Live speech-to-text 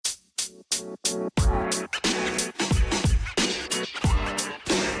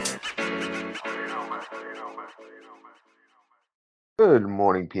Good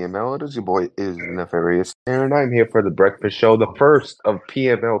morning, PML. It is your boy is Nefarious, and I'm here for the breakfast show, the first of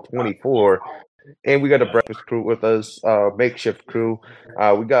PML 24. And we got a breakfast crew with us, makeshift crew.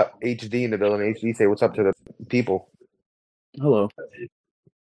 We got HD in the building. HD, say what's up to the people. Hello.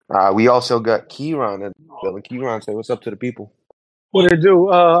 We also got Kieran in the building. Kieran, say what's up to the people. What it do?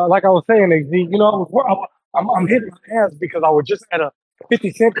 Like I was saying, AZ, I'm hitting my ass because I was just at a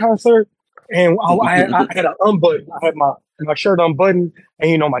 50 Cent concert and I had an unbutton. I had my shirt unbuttoned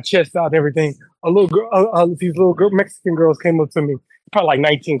and my chest out and everything. A little girl, these little girl, Mexican girls came up to me, probably like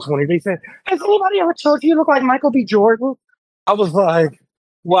 19, 20. They said, "Has anybody ever told you you look like Michael B. Jordan?" I was like,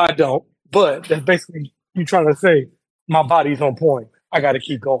 "Well, I don't," but that's basically you trying to say my body's on point. I got to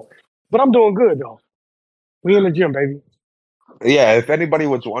keep going, but I'm doing good though. We in the gym, baby. Yeah, if anybody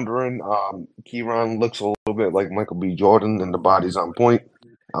was wondering, Kieran looks a little bit like Michael B. Jordan, and the body's on point.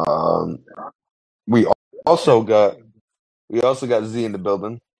 Um, we also got Z in the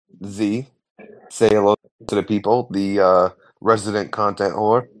building. Z, say hello to the people. The resident content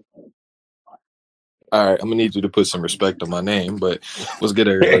whore. All right, I'm gonna need you to put some respect on my name, but what's good,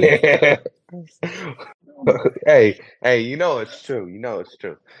 everybody? Hey, you know it's true. You know it's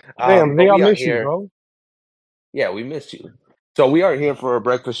true. Damn, But they all we are miss you, here. bro. Yeah, we missed you. So we are here for a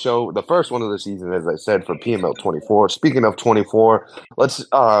breakfast show, the first one of the season, as I said, for PML 24. Speaking of 24, let's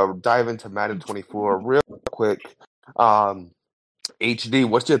dive into Madden 24 real quick. HD,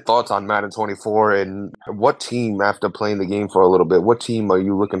 what's your thoughts on Madden 24 and what team, after playing the game for a little bit, what team are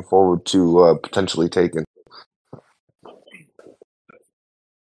you looking forward to potentially taking?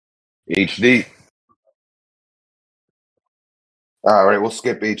 HD. All right, we'll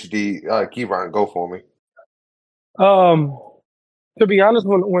skip HD. Keyron, go for me. Um, to be honest,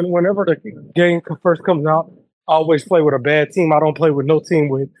 whenever the game first comes out, I always play with a bad team. I don't play with no team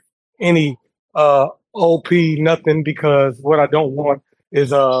with any OP nothing because what I don't want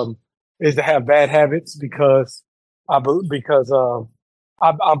is is to have bad habits because I've been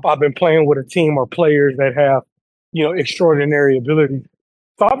playing with a team or players that have extraordinary abilities.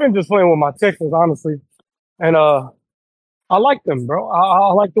 So I've been just playing with my Texans honestly, and I like them, bro.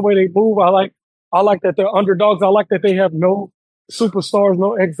 I like the way they move. I like that they're underdogs. I like that they have no superstars,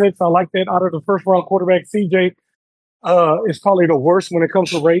 no exits. I like that out of the first round quarterback, CJ is probably the worst when it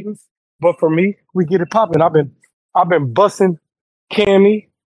comes to ratings. But for me, we get it popping. I've been bussing Cammy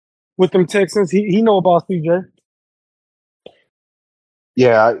with them Texans. He know about CJ.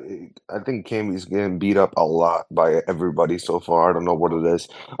 Yeah, I think Cammy's getting beat up a lot by everybody so far. I don't know what it is.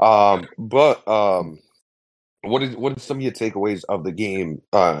 But what is some of your takeaways of the game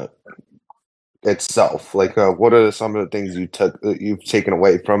itself? Like, what are some of the things you've taken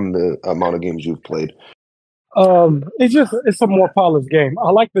away from the amount of games you've played? It's a more polished game.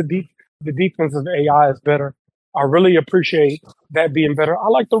 I like the defensive AI is better. I really appreciate that being better. I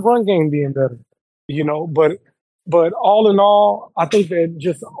like the run game being better. But all in all, I think that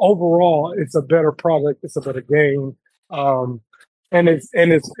just overall, it's a better product. It's a better game, um, and it's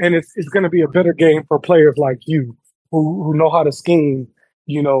going to be a better game for players like you who know how to scheme.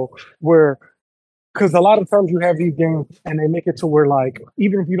 You know where because a lot of times you have these games and they make it to where like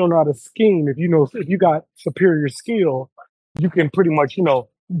even if you don't know how to scheme, if you got superior skill, you can pretty much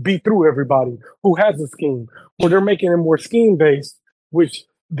beat through everybody who has a scheme. Where they're making it more scheme based, which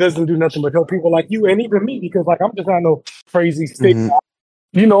doesn't do nothing but help people like you and even me because like I'm just not no crazy stick. Hmm.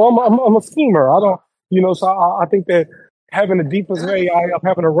 I'm a schemer. I don't so I think that having a defensive AI of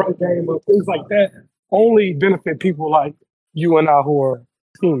having a run game of things like that only benefit people like you and I who are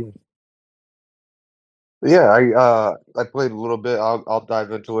schemers. Yeah, I played a little bit. I'll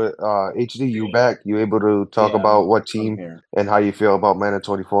dive into it. HD, you back? You able to talk Yeah, about what I'm team here. and how you feel about Madden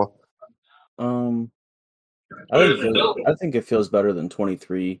 24? Um, I think it feels better than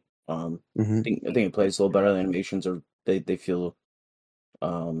 23. Hmm. I think it plays a little better. The animations they feel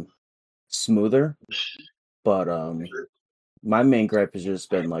um smoother, but my main gripe has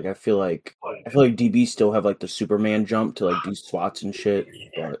just been like I feel like DB still have like the Superman jump to like do swats and shit,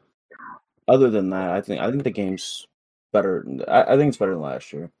 but other than that, I think the game's better. I think it's better than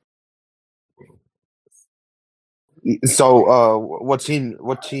last year. So, what team,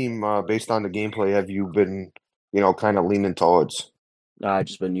 based on the gameplay, have you been, kind of leaning towards? I've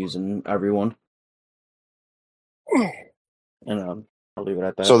just been using everyone, and I'll leave it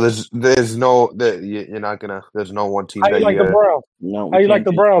at So that. there's no that you're not gonna. There's no one team How you that like the you Browns? No, How we you like can't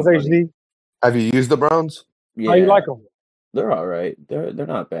the choose Browns, anybody. HD? have you used the Browns? How you Yeah, like them? they're all right. They're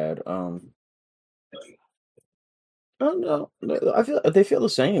not bad. Oh no, I feel they feel the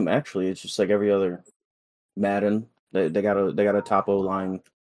same actually. It's just like every other Madden. They got a top O line.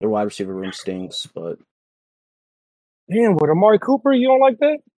 Their wide receiver room stinks, but Damn, with Amari Cooper, you don't like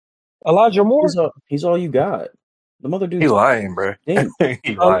that? Elijah Moore? he's all you got. The mother He dude's lying, bro. stink.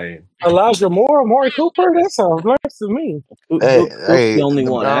 He Uh, lying. Elijah Moore, Amari Cooper? That sounds nice to me. Coop's the only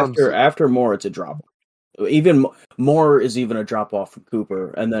the one. Browns. After Moore, it's a drop. Even Moore is even a drop off from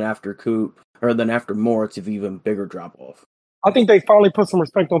Cooper, and then after after Moore, it's an even bigger drop off. I think they finally put some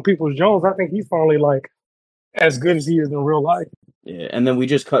respect on Peoples Jones. I think he's finally like as good as he is in real life. Yeah, and then we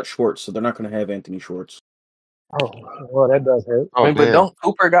just cut Schwartz, so they're not going to have Anthony Schwartz. Oh, well, that does hurt. I mean, but damn. don't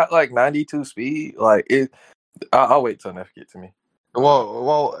Cooper got like 92 speed? Like it. I'll wait till Neff get to me.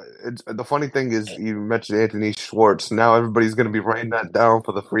 Well, the funny thing is, you mentioned Anthony Schwartz. Now everybody's going to be writing that down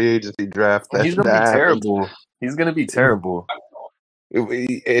for the free agency draft. He's gonna be terrible. He's gonna be terrible.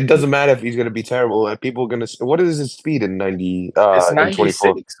 It doesn't matter if he's going to be terrible. People are going to. What is his speed in 90? It's In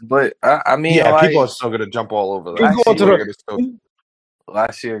 24. 96, but I mean, Yeah, like, people are still going to jump all over that. He's going to People are gonna still-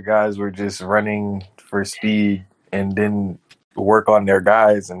 last year, guys were just running for speed and didn't work on their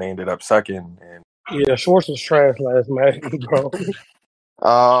guys, and they ended up sucking. And Yeah, Schwartz was trash last match, bro.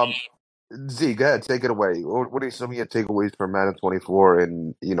 Z, go ahead, take it away. What are some of your takeaways from Madden 24,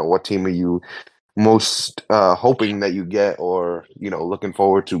 and what team are you most hoping that you get, or looking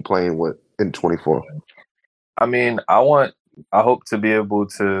forward to playing with in 24? I mean, I hope to be able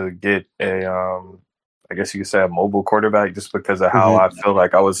to get a, I guess you could say a mobile quarterback, just because of how I feel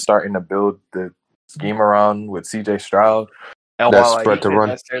like I was starting to build the scheme around with CJ Stroud. And That while he spread to didn't run.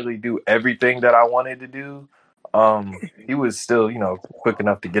 necessarily do everything that I wanted to do, he was still, quick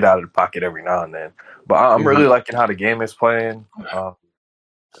enough to get out of the pocket every now and then. But I'm really liking how the game is playing,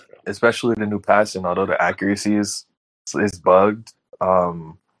 especially the new passing. Although the accuracy is bugged,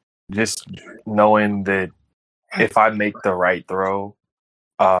 just knowing that if I make the right throw,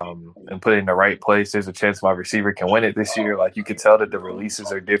 and put it in the right place, there's a chance my receiver can win it this year. Like, you could tell that the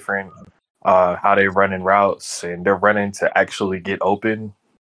releases are different, how they're running routes, and they're running to actually get open.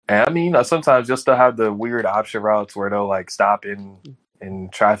 And I mean, sometimes you'll still have the weird option routes where they'll like stop in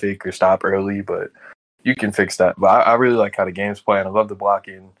traffic or stop early, but you can fix that. But I really like how the game's playing. I love the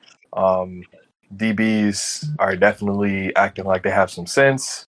blocking. DBs are definitely acting like they have some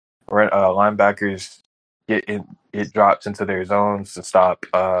sense. Linebackers it drops into their zones to stop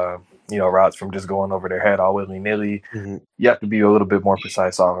routes from just going over their head all willy-nilly. You have to be a little bit more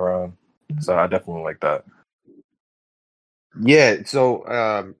precise all around. So I definitely like that. Yeah,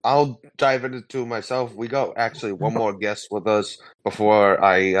 so I'll dive into myself. We got actually one more guest with us before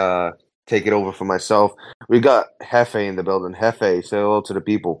I take it over for myself. We got Hefe in the building. Hefe, say hello to the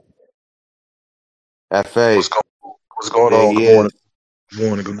people. Hefe. What's going on? Good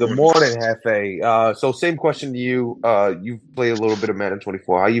morning. Good morning, Hefe. So same question to you. You've played a little bit of Madden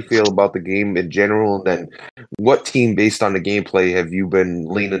 24. How you feel about the game in general? And then what team, based on the gameplay, have you been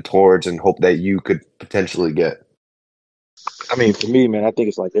leaning towards and hope that you could potentially get? I mean, for me, man, I think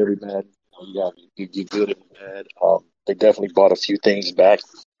it's like every Madden. You good and bad. They definitely brought a few things back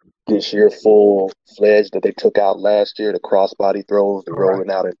this year, full-fledged, that they took out last year. The crossbody throws, the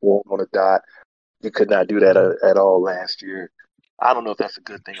rolling out and on a dot. You could not do that at all last year. I don't know if that's a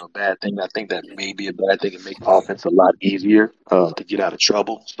good thing or a bad thing. I think that may be a bad thing and make offense a lot easier to get out of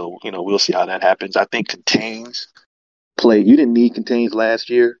trouble. So, we'll see how that happens. I think contains play. You didn't need contains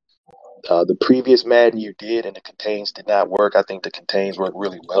last year. The previous Madden you did, and the contains did not work. I think the contains worked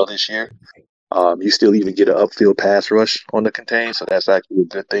really well this year. You still even get an upfield pass rush on the contains, so that's actually a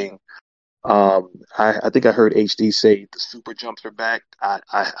good thing. I think I heard HD say the super jumps are back.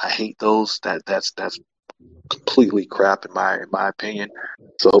 I hate those. That's completely crap in my opinion.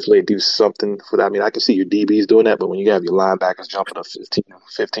 So hopefully they do something for that. I mean, I can see your DBs doing that, but when you have your linebackers jumping up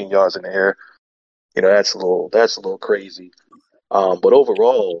 15 yards in the air, that's a little crazy. But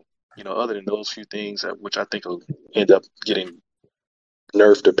overall, other than those few things, which I think will end up getting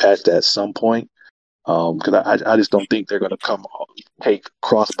nerfed or patched at some point, because I just don't think they're going to take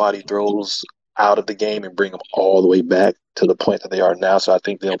crossbody throws out of the game and bring them all the way back to the point that they are now. So I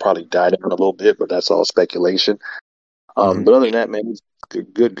think they'll probably die down a little bit, but that's all speculation. But other than that, man, it's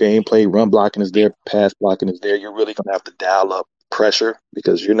good gameplay. Run blocking is there. Pass blocking is there. You're really going to have to dial up pressure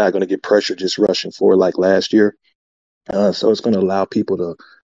because you're not going to get pressure just rushing forward like last year. So it's going to allow people to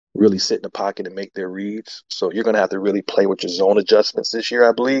really sit in the pocket and make their reads. So you're going to have to really play with your zone adjustments this year,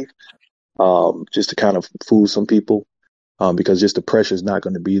 I believe, just to kind of fool some people because just the pressure is not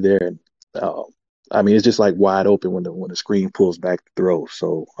going to be there. And I mean, it's just like wide open when the screen pulls back the throw.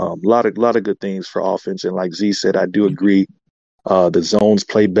 So a lot of good things for offense. And like Z said, I do agree. The zones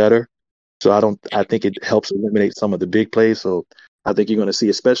play better. So I think it helps eliminate some of the big plays. So I think you're going to see,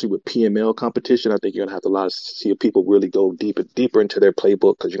 especially with PML competition, I think you're going to have see people really go deeper into their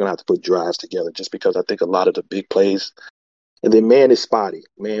playbook because you're going to have to put drives together. Just because I think a lot of the big plays, and then man is spotty.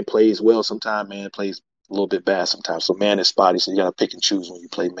 Man plays well sometimes. Man plays a little bit bad sometimes. So man is spotty. So you got to pick and choose when you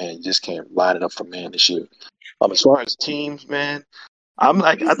play man. You just can't line it up for man this year. As far as teams, man, I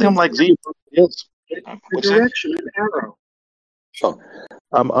think I'm like Z. Yes. The direction of arrow. Oh,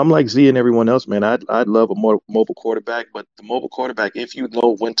 I'm like Z and everyone else, man. I'd love a more mobile quarterback, but the mobile quarterback, if you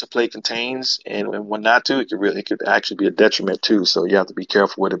know when to play contains and when not to, it could actually be a detriment too. So you have to be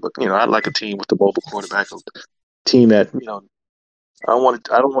careful with it. But I'd like a team with the mobile quarterback, a team that I don't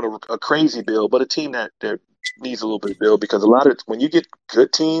want a crazy build, but a team that needs a little bit of build because a lot of when you get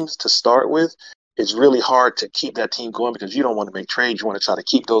good teams to start with, it's really hard to keep that team going because you don't want to make trades. You want to try to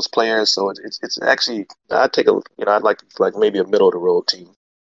keep those players. So it's actually I'd like maybe a middle of the road team.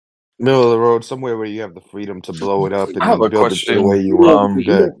 Middle of the road, somewhere where you have the freedom to blow it up I have and a build it the way question. you want.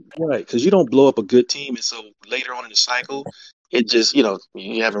 Right, because you don't blow up a good team, and so later on in the cycle, it just you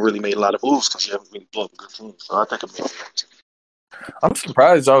haven't really made a lot of moves because you haven't really blown up a good team. So I think I'm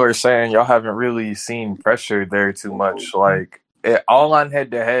surprised y'all are saying y'all haven't really seen pressure there too much. Like all on head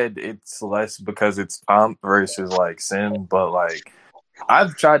to head, it's less because it's comp versus like sim. But like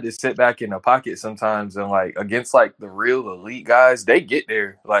I've tried to sit back in the pocket sometimes and like against like the real elite guys, they get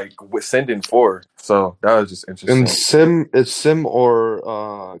there like with sending 4. So that was just And interesting. it's sim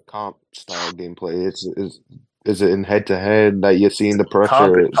or comp style gameplay. Is it in head to head that you're seeing the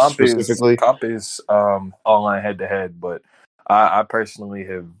pressure specifically? Comp is online head to head, but I personally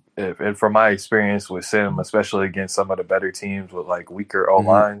have, and from my experience with sim, especially against some of the better teams with like weaker O Mhm.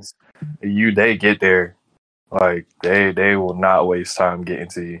 lines, they get there. Like they will not waste time getting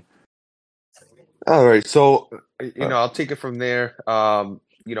to you. All right, so I'll take it from there.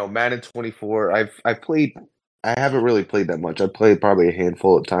 Madden 24. I've played. I haven't really played that much. I played probably a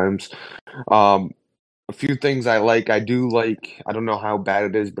handful of times. A few things I like. I do like. I don't know how bad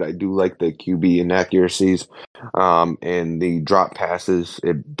it is, but I do like the QB inaccuracies, and the drop passes.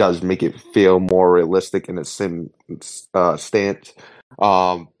 It does make it feel more realistic in a sim stance.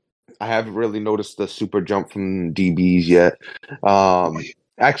 I haven't really noticed the super jump from DBs yet.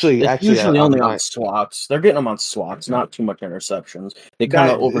 Actually, It's usually I'm only on not. swats. They're getting them on swats, not too much interceptions. They kind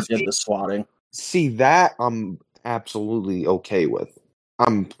of overdid the swatting. See, that I'm absolutely okay with.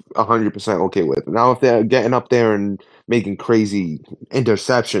 I'm 100% okay with. Now, if they're getting up there and making crazy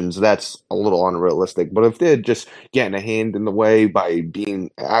interceptions, that's a little unrealistic. But if they're just getting a hand in the way by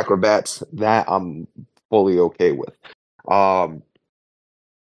being acrobats, that I'm fully okay with. Um,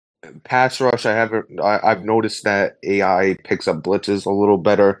 Pass rush, I've noticed that AI picks up blitzes a little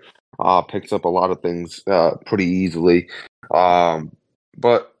better, picks up a lot of things pretty easily.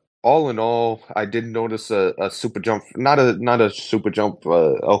 But all in all, I did notice a super jump, not a super jump,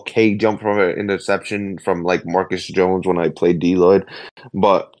 okay jump from an interception from like Marcus Jones when I played D-Lloyd.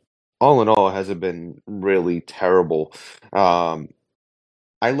 But all in all, it hasn't been really terrible. I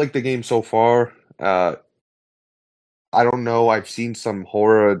like the game so far. I don't know. I've seen some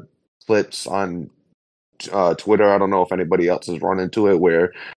horror clips on Twitter. I don't know if anybody else has run into it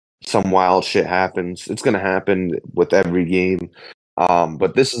where some wild shit happens. It's going to happen with every game.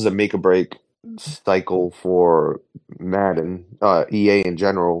 But this is a make or break cycle for Madden, EA in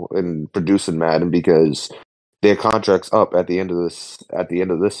general, and producing Madden because their contract's up at the end of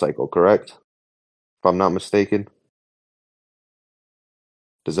this cycle. Correct? If I'm not mistaken.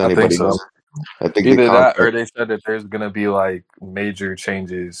 Does I think anybody so. know? I think the Either that or contract. they said that there's gonna be like major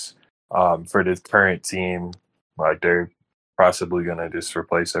changes for the current team. Like they're possibly gonna just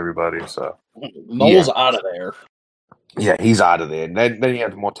replace everybody. So Mole's out of there. Yeah, he's out of there. And then he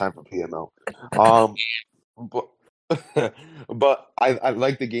has more time for PML. But but I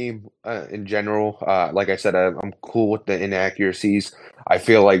like the game in general. Like I said, I'm cool with the inaccuracies. I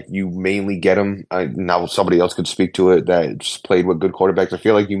feel like you mainly get them. Now somebody else could speak to it that just played with good quarterbacks. I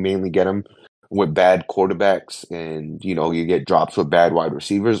feel like you mainly get them with bad quarterbacks, and you get drops with bad wide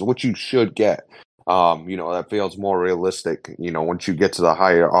receivers, which you should get. That feels more realistic. Once you get to the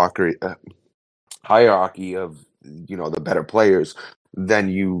hierarchy of the better players, then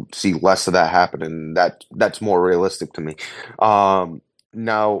you see less of that happening. That's more realistic to me.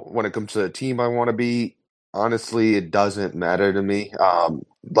 Now when it comes to the team I want to be, honestly, it doesn't matter to me.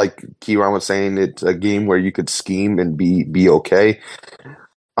 Like Kieran was saying, it's a game where you could scheme and be okay.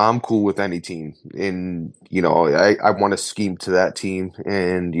 I'm cool with any team, and I want to scheme to that team,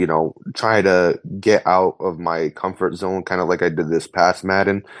 and try to get out of my comfort zone, kind of like I did this past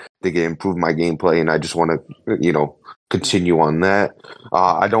Madden, improve my gameplay, and I just want to continue on that.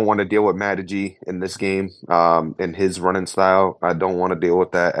 I don't want to deal with Mataji in this game, in his running style. I don't want to deal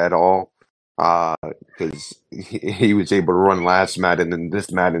with that at all. Because he was able to run last Madden, and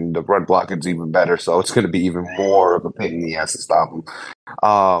this Madden, the run blocking's even better, so it's going to be even more of a pain in the ass to stop him.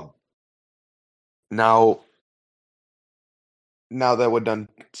 Now that we're done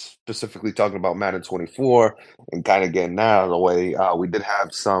specifically talking about Madden 24 and kind of getting that out of the way, we did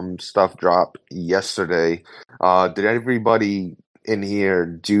have some stuff drop yesterday. Did everybody in here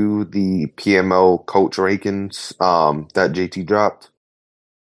do the PMO coach rankings that JT dropped?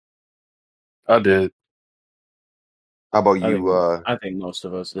 I did. How about you? I think most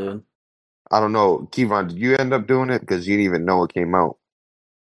of us did. I don't know. Kevon, did you end up doing it? Because you didn't even know it came out.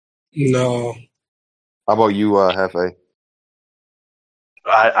 No. How about you, Hefe?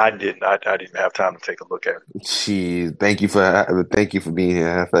 I didn't. I didn't have time to take a look at it. Jeez, thank you for being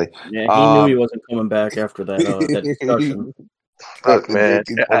here, Hefe. Yeah, he knew he wasn't coming back after that that discussion. Look, man.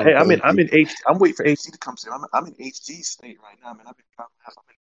 Hey, I'm in HD. I'm waiting for HD to come soon. I'm in HD state right now, man. I'm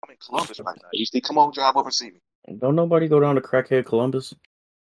in Columbus right now. HD, come on, drive over and see me. Don't nobody go down to crackhead Columbus.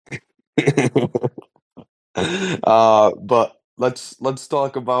 But let's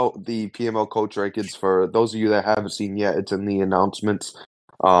talk about the PML coach rankings. For those of you that haven't seen yet, it's in the announcements.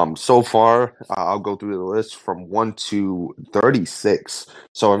 So far, I'll go through the list from 1 to 36.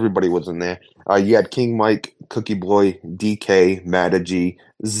 So everybody was in there. You had King Mike, Cookie Boy, DK, Mataji,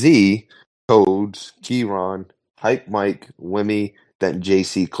 Z, Codes, Keyron, Hype Mike, Wimmy, then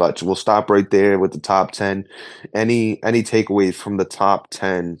JC Clutch. We'll stop right there with the top 10. Any takeaways from the top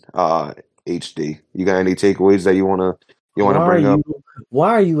 10? HD, you got any takeaways that you wanna bring up? Why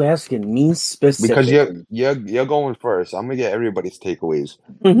are you asking me specifically? Because you're going first. I'm gonna get everybody's takeaways.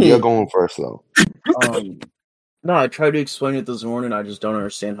 You're going first though. No, I tried to explain it this morning. I just don't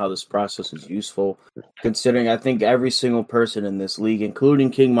understand how this process is useful. Considering I think every single person in this league,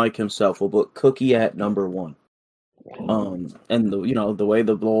 including King Mike himself, will put Cookie at number 1. And the way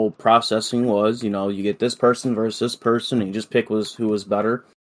the whole processing was, you get this person versus this person, and you just pick who was better.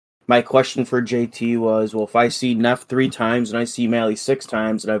 My question for JT was, well, if I see Neff 3 times and I see Mally 6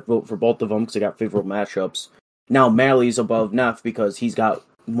 times, and I vote for both of them because I got favorable matchups, now Mally's above Neff because he's got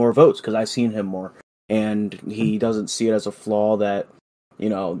more votes because I've seen him more. And he doesn't see it as a flaw that,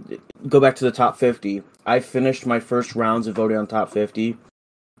 go back to the top 50. I finished my first rounds of voting on top 50.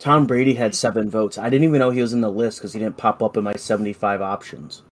 Tom Brady had 7 votes. I didn't even know he was in the list because he didn't pop up in my 75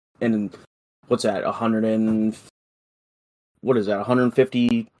 options. And what's that,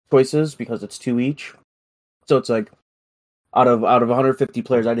 150 choices because it's 2 each. So it's like out of 150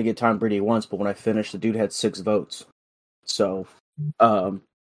 players, I didn't get Tom Brady once, but when I finished, the dude had 6 votes. So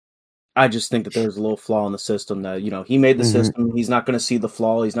I just think that there's a little flaw in the system that, he made the system. He's not going to see the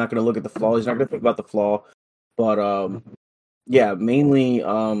flaw. He's not going to look at the flaw. He's not going to think about the flaw. But yeah, mainly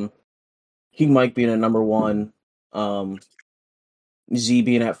King Mike being at number 1, Z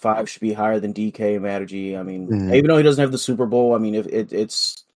being at 5 should be higher than DK and Mataji. I mean, even though he doesn't have the Super Bowl, I mean, if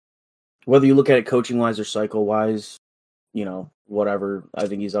it's whether you look at it coaching wise or cycle wise, whatever. I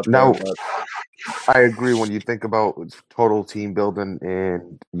think he's up there. But I agree when you think about total team building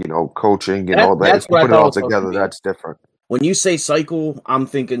and coaching and all that. If you put it all together, that's different. When you say cycle, I'm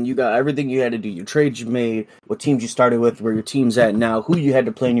thinking you got everything you had to do, your trades you made, what teams you started with, where your team's at now, who you had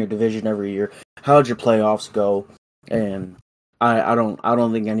to play in your division every year, how'd your playoffs go, and I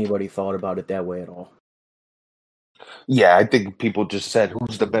don't think anybody thought about it that way at all. Yeah, I think people just said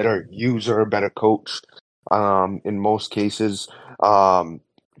who's the better user, better coach. In most cases,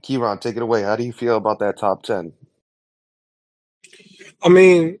 Keyron, take it away. How do you feel about that top 10? I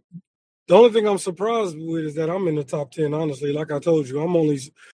mean, the only thing I'm surprised with is that I'm in the top 10, honestly. Like I told you,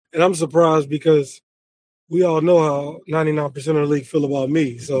 I'm surprised because we all know how 99% of the league feel about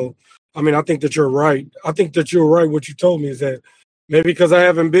me. So, I mean, I think that you're right. I think that you're right. What you told me is that maybe because I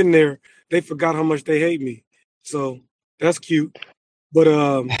haven't been there, they forgot how much they hate me. So that's cute. But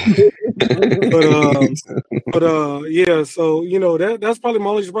yeah, so that's probably my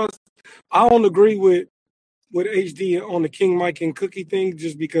only surprise. I don't agree with HD on the King Mike and Cookie thing,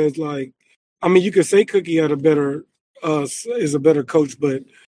 just because, like, I mean, you could say Cookie had is a better coach, but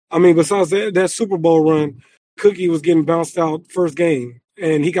I mean, besides that Super Bowl run, Cookie was getting bounced out first game,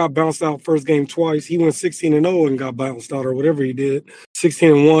 and he got bounced out first game twice. He went 16-0 and got bounced out, or whatever he did,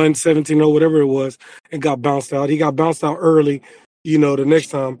 16-1, 17-0, whatever it was, and got bounced out. He got bounced out early, the next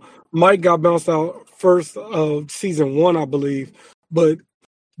time. Mike got bounced out first of season 1, I believe, but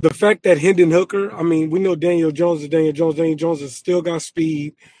the fact that Hendon Hooker, I mean, we know Daniel Jones is Daniel Jones. Daniel Jones has still got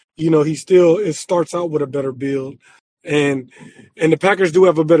speed. It starts out with a better build. and the Packers do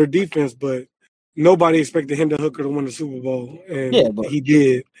have a better defense, but nobody expected Hendon Hooker to win the Super Bowl, and Yeah, but he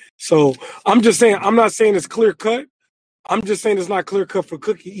did. So I'm just saying, I'm not saying it's clear cut. I'm just saying it's not clear cut for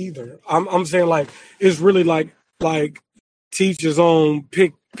Cookie either. I'm saying like it's really like teach his own,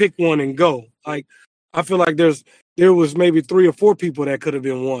 pick one and go. Like I feel like there was maybe 3 or 4 people that could have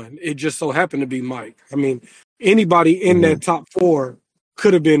been one. It just so happened to be Mike. I mean, anybody in Mhm. that top 4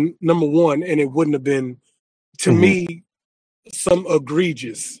 could have been number 1, and it wouldn't have been, to Mhm. me, some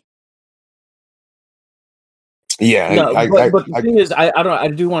egregious. Yeah, no, I, but the thing is, I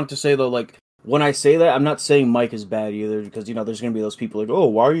do want to say though, like when I say that, I'm not saying Mike is bad either, because there's gonna be those people like, oh,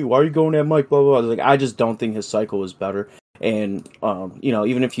 why are you going at Mike, blah blah blah. Like I just don't think his cycle was better, and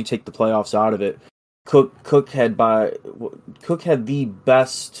even if you take the playoffs out of it, Cook had the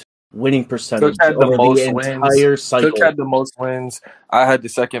best winning Cook percentage had the over most the wins. entire Cook cycle. had the most wins. I had the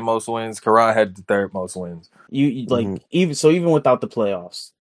second most wins. Karan had the third most wins. You like Mhm. even without the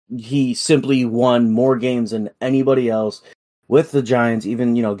playoffs, he simply won more games than anybody else with the Giants,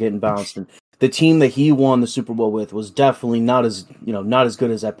 even getting bounced. And the team that he won the Super Bowl with was definitely not as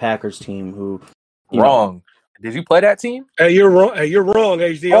good as that Packers team. Who Wrong. Did you play that team? Hey, you're wrong. Hey, you're wrong,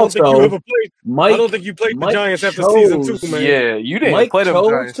 HD. I don't think you Also, ever played. I don't think you played the Mike Giants after season 2, chose man. Yeah, you didn't Mike play them chose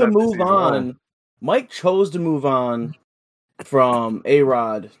Giants to after move season 1. on. Mike chose to move on from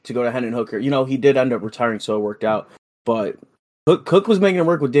A-Rod to go to Hendon Hooker. He did end up retiring, so it worked out. But Cook was making it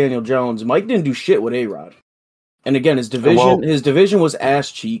work with Daniel Jones. Mike didn't do shit with A-Rod. And again, his division was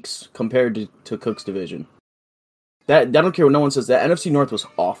ass cheeks compared to Cook's division. That I don't care what no one says. That NFC North was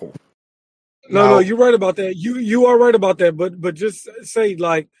awful. No, you're right about that. You are right about that. But just say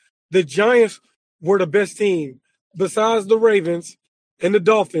like the Giants were the best team besides the Ravens and the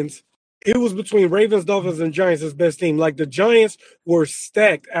Dolphins. It was between Ravens, Dolphins, and Giants as best team. Like the Giants were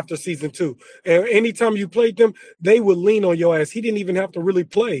stacked after season 2, and anytime you played them, they would lean on your ass. He didn't even have to really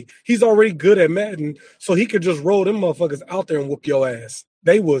play. He's already good at Madden, so he could just roll them motherfuckers out there and whoop your ass.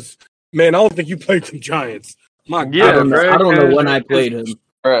 Man. I don't think you played the Giants. My Yeah, I don't know. bro, I don't know when 'cause- I played him.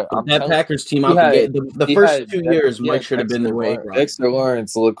 Bruh, But I'm that telling Packers team he out the had- gate, the he first had 2 Dex- years, he Mike had should have been the Dexter way. Lawrence. Dexter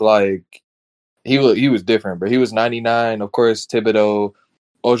Lawrence looked like he was different, but he was 99. Of course, Thibodeau,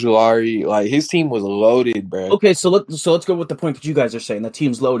 Ojulari, like his team was loaded, bro. Okay, so let's go with the point that you guys are saying. That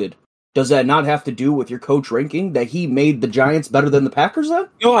team's loaded. Does that not have to do with your coach ranking that he made the Giants better than the Packers? Then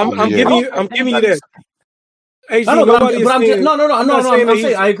No, I'm Yeah. giving you that. HD, I know, nobody is but I'm saying. no. I'm not saying that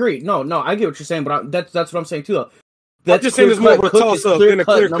he's- I agree. No, I get what you're saying, but that's what I'm saying too. Though. That's just saying it's more of a Cook is toss-up clear than a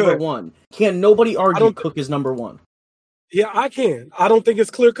cut clear number cut. 1. Can nobody argue don't- Cook is number 1? Yeah, I can. I don't think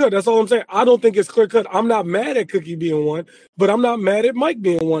it's clear cut. That's all I'm saying. I don't think it's clear cut. I'm not mad at Cookie being 1, but I'm not mad at Mike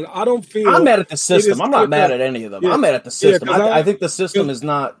being 1. I don't feel. I'm mad at the it system. is I'm not mad clear-cut. at any of them. Yeah. I'm mad at the Yeah, system. 'cause I think the system is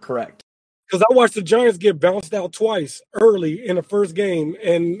not correct. Because I watched the Giants get bounced out twice early in the first game,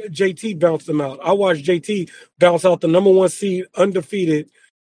 and JT bounced them out. I watched JT bounce out the number 1 seed, undefeated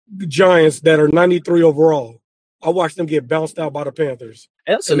Giants that are 93 overall. I watched them get bounced out by the Panthers.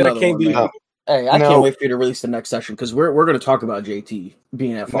 That's And that another can't one, be- man. Hey, I Now- can't wait for you to release the next session because we're going to talk about JT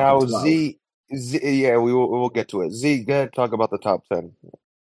being at fucking Now 12. Z, yeah, we'll get to it. Z, go ahead, talk about the top 10.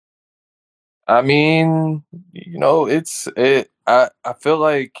 I mean, I feel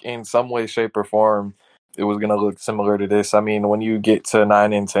like in some way, shape, or form, it was gonna look similar to this. I mean, when you get to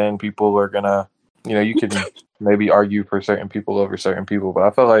 9 and 10, people are gonna, you can maybe argue for certain people over certain people, but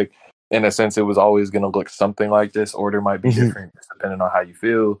I feel like in a sense, it was always gonna look something like this. Order might be Mhm. different depending on how you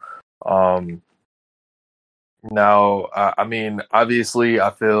feel. Now, I mean, obviously,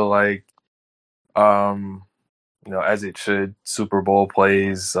 I feel like, as it should, Super Bowl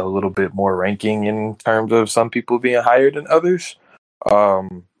plays a little bit more ranking in terms of some people being higher than others.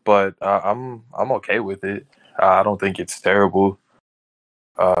 But I'm okay with it. I don't think it's terrible.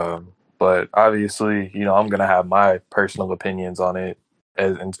 But obviously, I'm gonna have my personal opinions on it,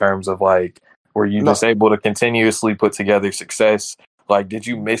 as in terms of like, were you No. just able to continuously put together success? Like, did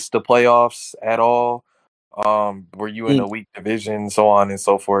you miss the playoffs at all? Were you in a weak division, so on and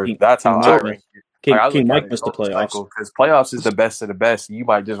so forth? That's how I rank it. King Mike missed the playoffs. Because playoffs is the best of the best. You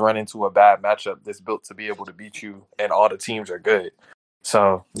might just run into a bad matchup that's built to be able to beat you, and all the teams are good.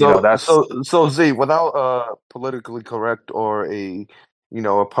 So that's So Z, without politically correct or a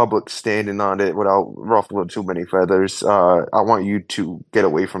public standing on it, without ruffling too many feathers, I want you to get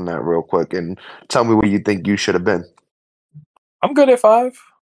away from that real quick and tell me where you think you should have been. I'm good at 5.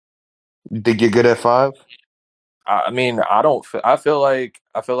 You think you're good at 5? I mean, I feel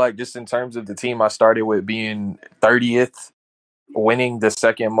like just in terms of the team I started with being 30th, winning the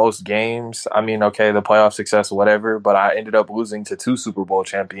second most games. I mean, okay, the playoff success, whatever, but I ended up losing to 2 Super Bowl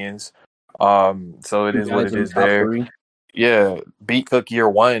champions. So it Two is what guys it in the is top there. 3. Yeah, beat Cook year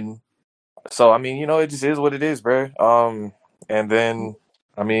 1. So I mean, it just is what it is, bro. And then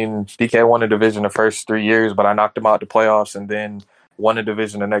I mean, DK won a division the first 3 years, but I knocked him out the playoffs, and then won a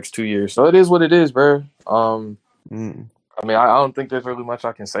division the next 2 years. So it is what it is, bro. Mm. I mean, I don't think there's really much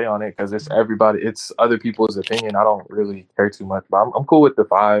I can say on it because it's other people's opinion. I don't really care too much, but I'm cool with the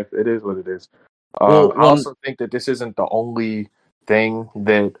 5. It is what it is. Well, I also think that this isn't the only thing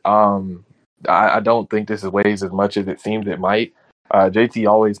that I don't think this weighs as much as it seems it might. JT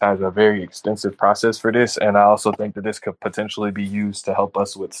always has a very extensive process for this, and I also think that this could potentially be used to help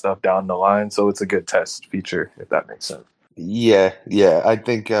us with stuff down the line. So it's a good test feature, if that makes sense. Yeah. I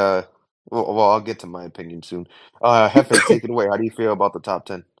think. Well, I'll get to my opinion soon. Hefe, take it away. How do you feel about the top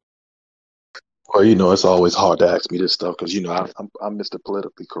 10? Well, it's always hard to ask me this stuff because I'm Mr.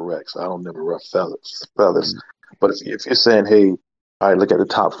 Politically Correct, so I don't never rough fellas. Mm. But if you're saying, hey, all right, look at the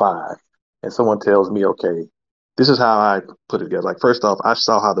top 5, and someone tells me, okay, this is how I put it together. Like, first off, I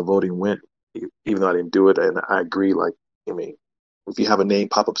saw how the voting went, even though I didn't do it, and I agree. Like, I mean, if you have a name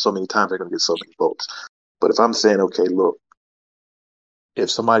pop up so many times, they're gonna get so many votes. But if I'm saying, okay, look, if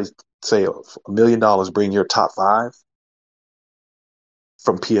somebody say $1 million, bring your top 5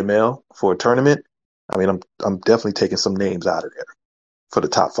 from PML for a tournament, I mean, I'm definitely taking some names out of there for the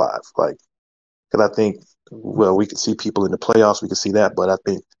top 5. Like, because I think, well, we can see people in the playoffs, we can see that, but I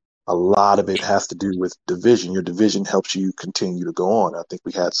think a lot of it has to do with division. Your division helps you continue to go on. I think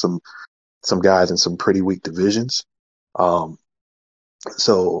we had some guys in some pretty weak divisions.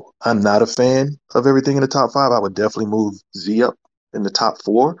 So I'm not a fan of everything in the top 5. I would definitely move Z up in the top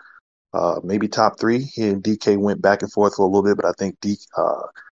 4, maybe top 3. He and DK went back and forth for a little bit, but I think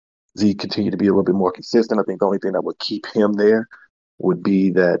Z continued to be a little bit more consistent. I think the only thing that would keep him there would be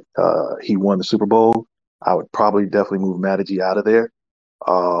that he won the Super Bowl. I would probably definitely move Mataji out of there.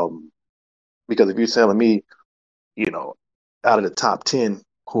 Because if you're telling me, out of the top 10,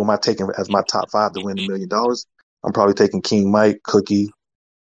 who am I taking as my top 5 to win $1 million? I'm probably taking King Mike, Cookie,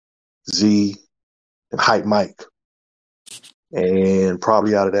 Z, and Hype Mike. And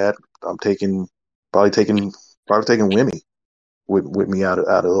probably out of that, I'm probably taking Wimmy with me out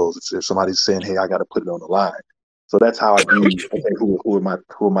of those. If somebody's saying, hey, I got to put it on the line. So that's how I view, okay, who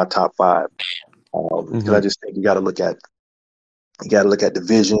are my top 5. Because I just think you got to look at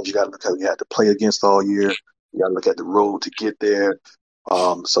divisions. You got to look at who you had to play against all year. You got to look at the road to get there.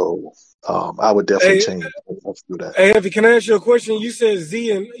 I would definitely change. Let's do that. Hey, Evie, can I ask you a question? You said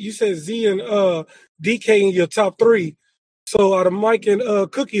Z and DK in your top 3. So out of Mike and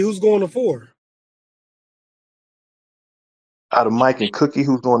Cookie, who's going to 4? Out of Mike and Cookie,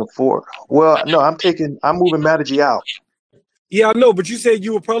 who's going to 4? Well, no, I'm moving Mataji out. Yeah, I know, but you said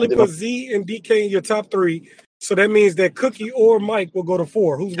you would probably put Z and DK in your top 3. So that means that Cookie or Mike will go to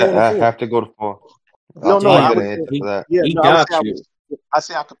 4. Who's going to 4? I have to go to 4. No, I would answer for that. He got you. I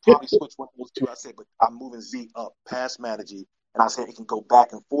say I could probably switch one of those 2. I said, but I'm moving Z up past Mataji, and I said it can go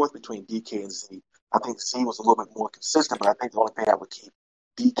back and forth between DK and Z. I think Z was a little bit more consistent, but I think the only thing that would keep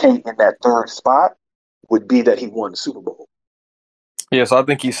DK in that 3rd spot would be that he won the Super Bowl. Yeah, so I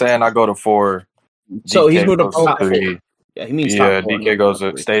think he's saying I go to 4. So DK he's moved up goes top 3. 4. Yeah, he means Yeah, top 4.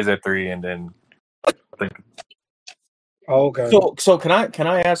 DK stays at 3, and then I think. Oh, okay. So can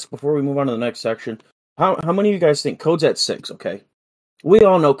I ask before we move on to the next section, how many of you guys think Code's at 6? Okay, we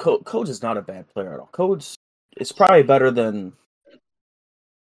all know Codes is not a bad player at all. Codes is probably better than.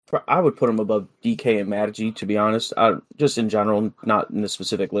 I would put him above DK and Mataji, to be honest. Just in general, not in the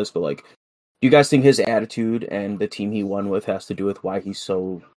specific list, but like, do you guys think his attitude and the team he won with has to do with why he's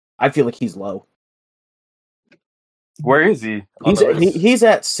so? I feel like he's low. Where is he? He's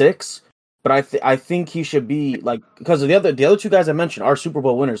at 6, but I think he should be like, because of the other 2 guys I mentioned are Super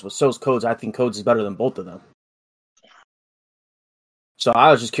Bowl winners, but so's Codes. I think Codes is better than both of them. So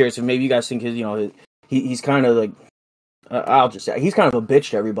I was just curious if maybe you guys think he's kind of like, I'll just say he's kind of a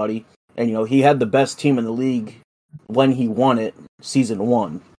bitch to everybody, and he had the best team in the league when he won it season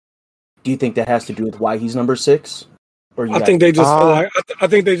 1. Do you think that has to do with why he's number 6? Or I think they just feel like I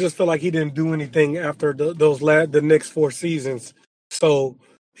think they just feel like he didn't do anything after the next 4 seasons. So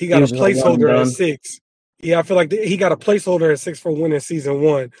he got a placeholder at 6. Yeah, I feel like he got a placeholder at 6 for winning season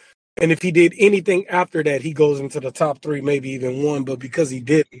 1. And if he did anything after that, he goes into the top 3, maybe even 1. But because he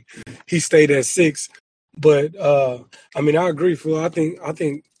didn't, he stayed at 6. But I mean, I agree, Phil. I think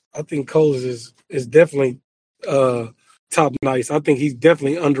Coles is definitely top nice. I think he's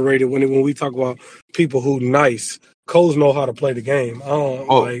definitely underrated when we talk about people who nice. Coles know how to play the game.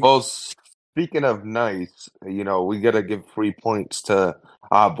 Well, speaking of nice, we got to give 3 points to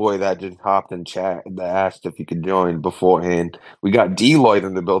Boy, that just hopped in chat that asked if you could join beforehand. We got Deloitte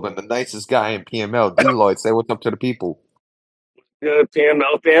in the building, the nicest guy in PML. Deloitte, say what's up to the people. Good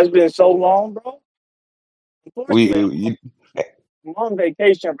PML fan. It's been so long, bro. We, Unfortunately, you, I'm on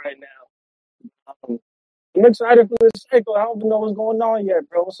vacation right now. I'm excited for this cycle. I don't even know what's going on yet,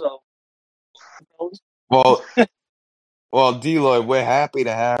 bro. So, well, well, Deloitte, we're happy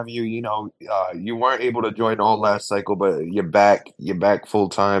to have you. You know, you weren't able to join all last cycle, but you're back. You're back full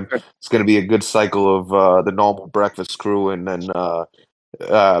time. It's going to be a good cycle of the normal breakfast crew, and then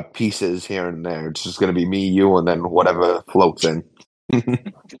pieces here and there. It's just going to be me, you, and then whatever floats in.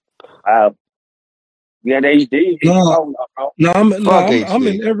 we had HD. No, Fuck I'm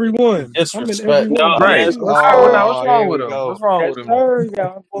in HD. every one. I'm in every Disrespect. one, Right. baby. Yes, Let's What's go. what's Oh, wrong here with we him? go. What's wrong yes, with him? sir.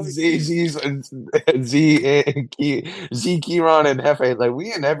 Yeah, boy. Z, Kieran, and Hefe. Like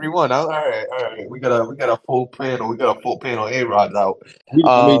we in every one. All right. We got a full panel. We got a full panel. A-Rod's out.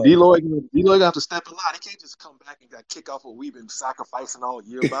 I mean, Deloitte got to step a lot. He can't just come back and got kick off what we've been sacrificing all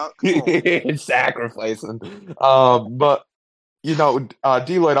year about. Come on. Sacrificing. But you know,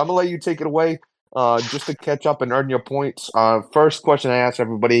 Deloitte, I'm gonna let you take it away. Just to catch up and earn your points. First question I ask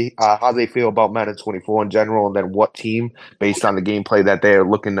everybody: how they feel about Madden 24 in general, and then what team, based on the gameplay that they're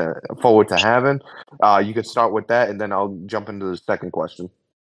looking forward to having. You can start with that, and then I'll jump into the second question.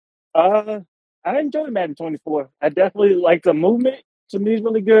 I enjoy Madden 24. I definitely like the movement. To me, is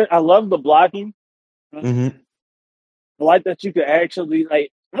really good. I love the blocking. Mm-hmm. I like that you can actually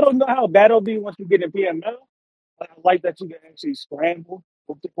like. I don't know how bad it'll be once you get in PML, but I like that you can actually scramble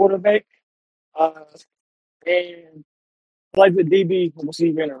with the quarterback. Uh, and I like the DB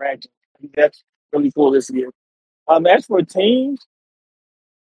receiver interaction. I think that's really cool this year. As for teams,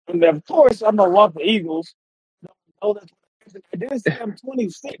 I mean, of course, I'm gonna love the Eagles. No, that's I did say I'm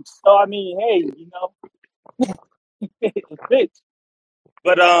 26, so I mean, hey, you know, it fits.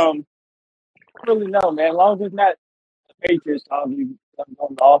 But I don't really know, man. As long as it's not the Patriots, I'm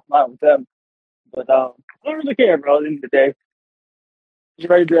going offline with them. But I don't really care, bro. At the end of the day, you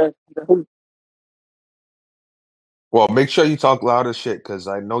ready to hoop? Well, make sure you talk loud as shit because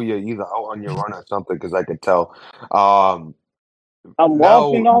I know you're either out on your run or something. Because I could tell. I'm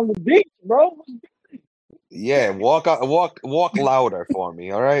Now, walking on the beach, bro. yeah, walk louder for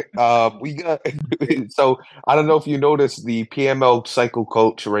me. All right. We got so I don't know if you noticed the PML cycle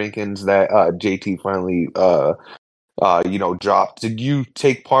coach rankings that JT finally dropped. Did you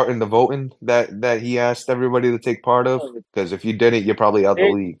take part in the voting that he asked everybody to take part of? Because if you didn't, you're probably out the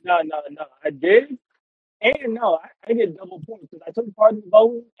league. No. I did. And no, I get double points because I took part in the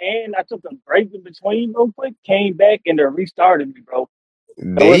voting and I took a break in between real quick, came back and they restarted me, bro.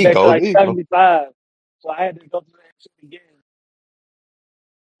 I There went you back to go. like There you go. 75. So I had to go through that shit again.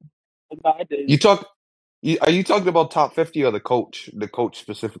 But no, I did. Are you talking about top 50 or the coach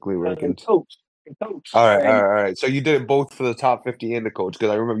specifically rankings? The coach. All right, And all right. So you did it both for the top 50 and the coach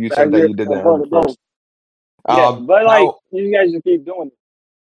because I remember you I said that did you did I that on voted first. both. Yeah, but like Now, you guys just keep doing it.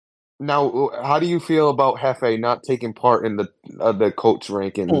 now, how do you feel about Hefe not taking part in the coach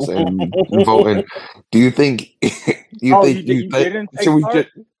rankings and voting? Do you think Oh, you didn't should take we part? just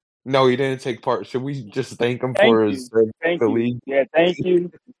no, he didn't take part. Should we just thank him Thank for his you. service to Thank the you. league? Yeah, thank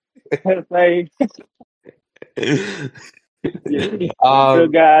you. Say, yeah,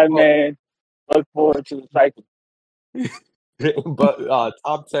 good Um, guy, well, man. Look forward to the cycle. but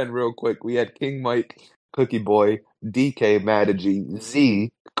top 10 real quick. We had King Mike, Cookie Boy, DK, Madagy,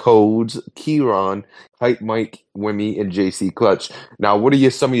 Z, Codes, Kieran, Hype Mike, Wimmy, and JC Clutch. Now, what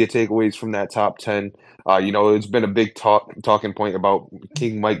are some of your takeaways from that top 10? It's been a big talking point about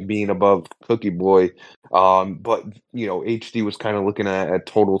King Mike being above Cookie Boy. But HD was kind of looking at a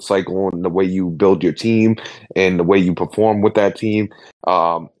total cycle and the way you build your team and the way you perform with that team.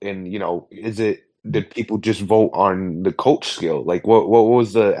 Did people just vote on the coach skill? Like, what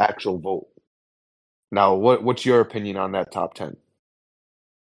was the actual vote? Now, what's your opinion on that top 10?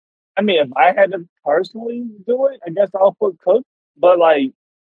 I mean, if I had to personally do it, I guess I'll put Cook. But like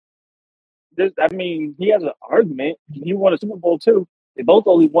this, I mean, he has an argument. He won a Super Bowl too. They both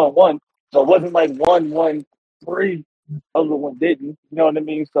only won one, so it wasn't like one won three, other one didn't. You know what I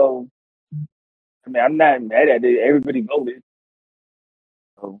mean? So I mean, I'm not mad at it. Everybody voted.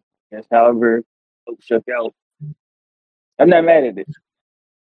 So that's however it shook out. I'm not mad at it.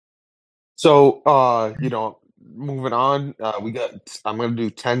 So, moving on, I'm gonna do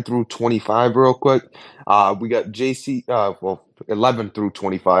 10 through 25 real quick. We got 11 through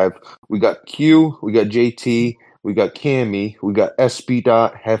 25. We got Q, we got JT, we got Cammy, we got SB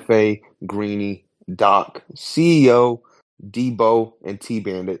Dot, Hefe, Greeny, Doc, CEO, Debo, and T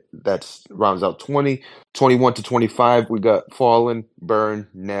Bandit. That's rounds out 20. 21 to 25, we got Fallen, Burn,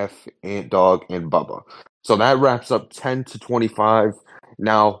 Neff, Ant Dog, and Bubba. So that wraps up 10 to 25.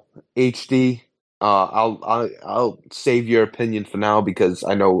 Now, HD, I'll save your opinion for now because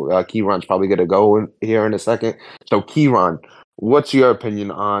I know Keyron's probably gonna go here in a second. So Keyron, what's your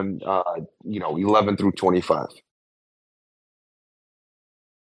opinion on 11 through 25?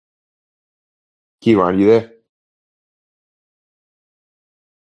 Keyron, you there?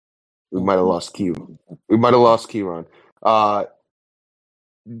 We might have lost Key. We might have lost Keyron.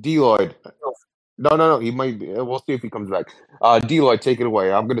 Deloyd. No. He might be. We'll see if he comes back. Deloyd, take it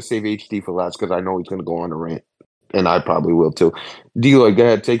away. I'm gonna save HD for last because I know he's gonna go on a rant, and I probably will too. Deloyd, go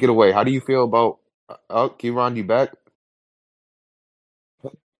ahead, take it away. How do you feel about? Oh, Keyron, you back?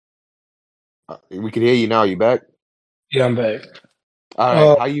 We can hear you now. You back? Yeah, I'm back. All right.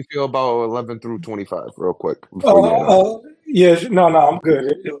 Uh, How you feel about 11 through 25, real quick, before you head out? yes, no, I'm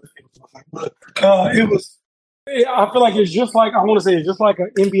good. It was. I feel like it's just like I want to say it's just like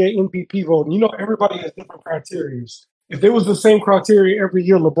an NBA MVP vote. You know, everybody has different criteria. If there was the same criteria every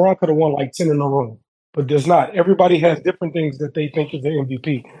year, LeBron could have won like 10 in a row. But there's not. Everybody has different things that they think is the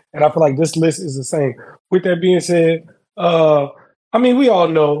MVP, and I feel like this list is the same. With that being said, I mean, we all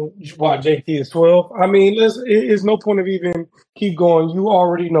know why JT is 12. I mean, it's no point of even keep going. You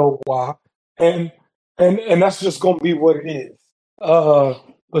already know why, and and that's just going to be what it is.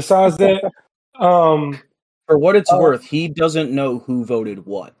 Besides that, um, For what it's uh, worth, he doesn't know who voted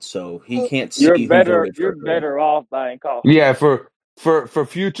what, so he can't You're see who better. voted You're for who. better off buying coffee. Yeah, for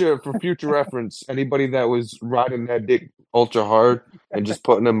future reference, anybody that was riding that dick ultra hard and just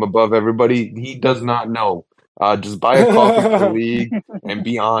putting him above everybody, he does not know. Just buy a coffee for the league and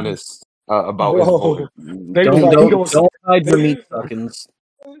be honest about his voting. bro, they was like, he gonna, Don't hide your they, meat suckings.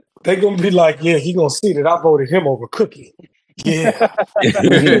 they gonna be like, yeah, he gonna see that I voted him over Cookie. Yeah.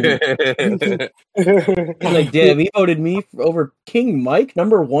 Like, damn, he voted me over King Mike, --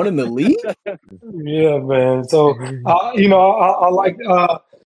 1 in the league. Yeah, man. So, I like,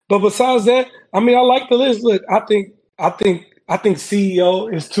 but besides that, I mean, I like the list. Look, I think CEO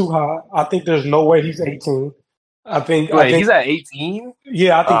is too high. I think there's no way he's 18. I Wait, think, he's at 18?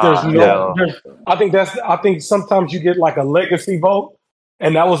 yeah, I think there's Yeah. I think sometimes you get like a legacy vote,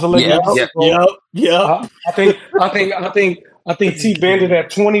 and that was a Yep, legacy vote. yep. I think T Bandit at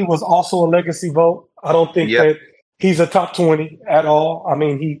 20 was also a legacy vote. I don't think Yep. that he's a top 20 at all. I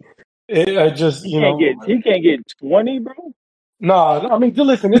mean, just He can't get 20, bro. nah. I mean,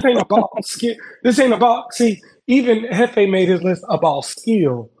 listen, this ain't about skill. This ain't about even Hefe made his list about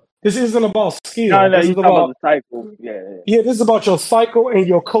skill. This isn't about skill. No, This you is talking about about the cycle. Yeah. yeah. This is about your cycle and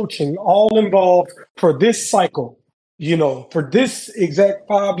your coaching, all involved for this cycle. You know, for this exact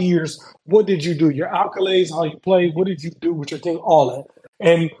 5 years, what did you do? Your accolades, how you played, what did you do with your team, all that.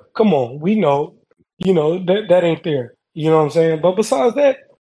 And come on, we know, that ain't there. You know what I'm saying? But besides that,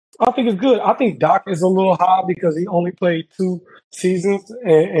 I think it's good. I think Doc is a little high because he only played 2 seasons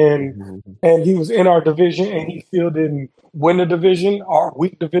and he was in our division and he still didn't win the division, our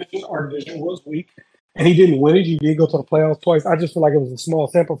weak division. Our division was weak and he didn't win it. He did go to the playoffs twice. I just feel like it was a small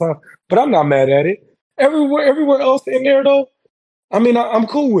sample size, but I'm not mad at it. Everywhere else in there though, I mean, I'm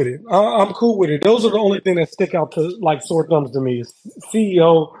cool with it. I'm cool with it. Those are the only thing that stick out to like sore thumbs to me is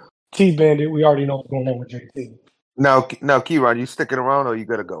CEO, T Bandit. We already know what's going on with JT. Now, Keyron, you sticking around or you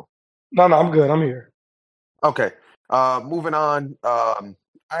gotta go? No, I'm good. I'm here. Okay. Moving on.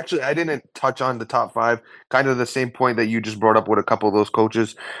 Actually, I didn't touch on the top 5. Kind of the same point that you just brought up with a couple of those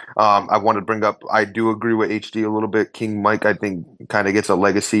coaches. I want to bring up. I do agree with HD a little bit. King Mike, I think, kind of gets a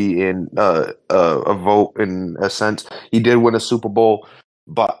legacy in a vote in a sense. He did win a Super Bowl,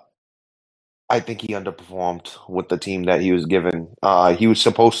 but I think he underperformed with the team that he was given. He was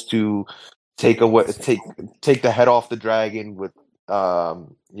supposed to take the head off the dragon with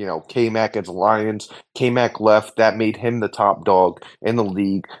K-Mac as Lions. K-Mac left. That made him the top dog in the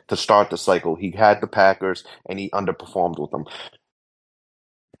league to start the cycle. He had the Packers and he underperformed with them.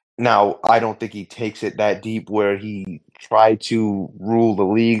 Now, I don't think he takes it that deep where he tried to rule the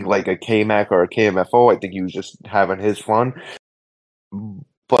league like a K-Mac or a KMFO. I think he was just having his fun.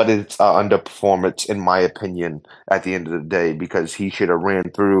 But it's underperformance, in my opinion, at the end of the day, because he should have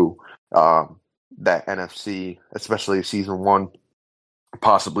ran through that NFC, especially season 1,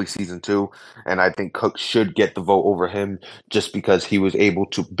 possibly season 2. And I think Cook should get the vote over him just because he was able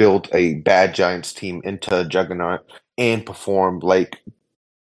to build a bad Giants team into a juggernaut and perform like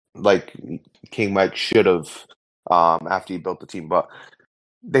King Mike should have after he built the team. But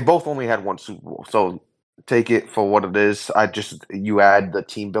they both only had 1 Super Bowl. So take it for what it is. You add the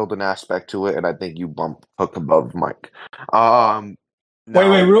team building aspect to it, and I think you bump Hook above Mike. Wait,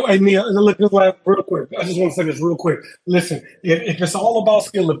 Now, real, hey, Neil, look, this last real quick. I just want to say this real quick. Listen, if it's all about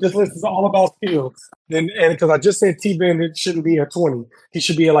skill, if this list is all about skill, then and because I just said T Bennett shouldn't be at 20, he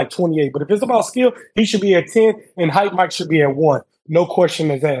should be at like 28. But if it's about skill, he should be at 10, and Hype Mike should be at 1. No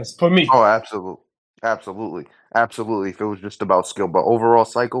question is asked for me. oh, absolutely. If it was just about skill, but overall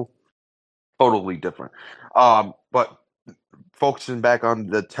cycle, totally different. But focusing back on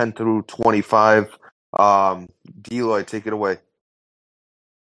the 10 through 25, Deloy, take it away.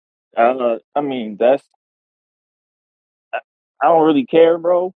 I mean, I don't really care,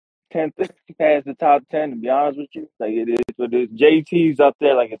 bro. 10th past the top 10, to be honest with you. Like, it is what it is. JT's up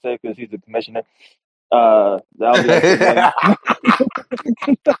there, like I said, because he's the commissioner. That'll be like the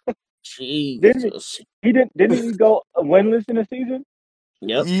one. Jesus. Didn't he go winless in the season?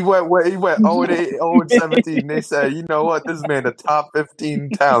 Yep. He went 0-8, 0-17. They said, you know what, this man a top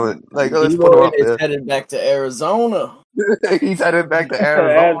 15 talent. Like, let's put him Deloy up is there. headed back to Arizona. He's headed back to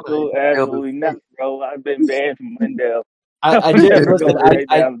Arizona. Absolutely not, bro. I've been banned from Wendell. I did Never listen. go right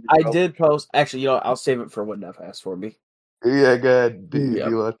down to I Joe. did post. Actually, I'll save it for what Neff asked for me. Yeah, go ahead, Yep.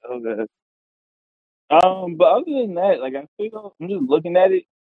 Deloy. Okay. But other than that, like I feel, I'm just looking at it.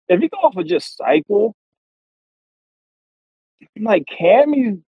 If you go off of just cycle, like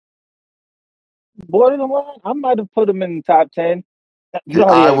Cammy's borderline, I might have put him in the top 10.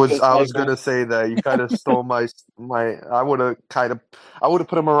 I was gonna say that you kind of stole my. I would have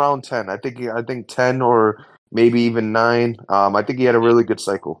put him around 10. I think 10 or maybe even 9. I think he had a really good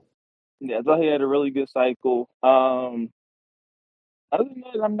cycle. Yeah, I thought he had a really good cycle. Other than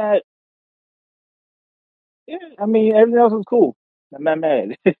that, I'm not. Yeah, I mean everything else was cool. I'm not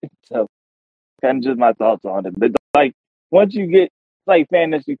mad. So kind of just my thoughts on it. But like once you get like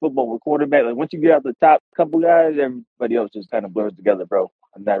fantasy football with quarterback, like once you get out the top couple guys, everybody else just kind of blurs together, bro.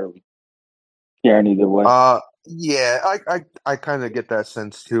 I'm not really caring either way. Yeah, I kind of get that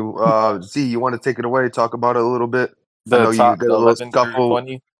sense too. Z, you want to take it away? Talk about it a little bit. I know you got a little scuffle.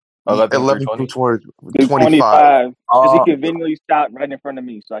 11 through 20, 25. Because he conveniently stopped right in front of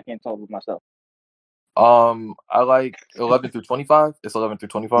me, so I can't talk with myself. I like 11 through 25. It's 11 through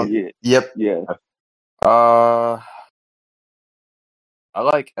 25. Yeah. Yep. Yeah. I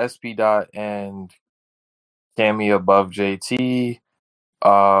like SP Dot and Cammy above JT.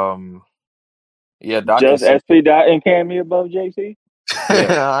 Yeah, Doc just SP Dot and Cammy above JT.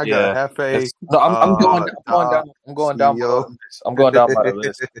 Yeah, I got Hefe. No, I'm going down below. I'm going down by the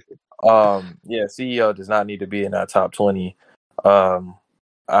list. Yeah, CEO does not need to be in that top 20.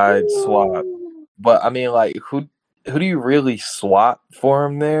 I'd swap, but I mean, like, who do you really swap for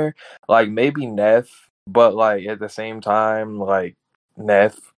him there? Like, maybe Neff, but like at the same time, like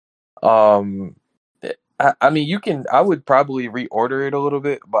Neff. I mean, you can. I would probably reorder it a little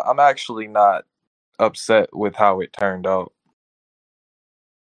bit, but I'm actually not upset with how it turned out.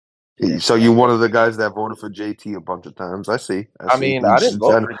 So you're one of the guys that voted for JT a bunch of times. I see. I mean, I didn't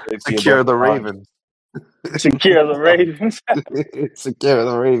vote for JT. Secure the Ravens. Secure the Ravens. Secure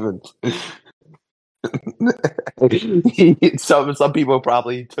the Ravens. Some people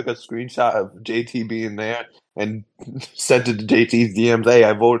probably took a screenshot of JT being there and sent it to JT's DMs. Hey,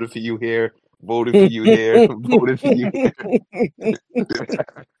 I voted for you here. Voted for you here. Voted for you here.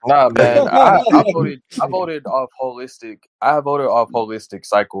 Nah, man. I voted off holistic. I voted off holistic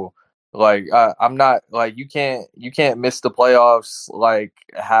cycle. Like I'm not like you can't miss the playoffs. Like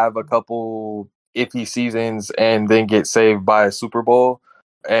have a couple iffy seasons and then get saved by a Super Bowl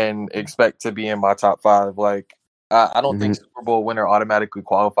and expect to be in my top 5. Like I don't think Super Bowl winner automatically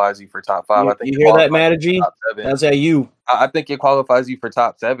qualifies you for top 5. I think you hear that, Mataji? That's at you. I think it qualifies you for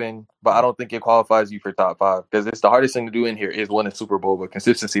top 7, but I don't think it qualifies you for top 5 because it's the hardest thing to do in here is win a Super Bowl, but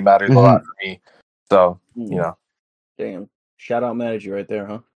consistency matters a lot for me. So you know, damn, shout out Mataji right there,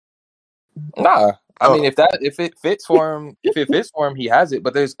 huh? Nah, I mean if it fits for him, he has it.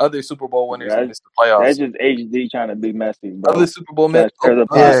 But there's other Super Bowl winners that missed the playoffs. That's just HD trying to be messy, bro. Other Super Bowl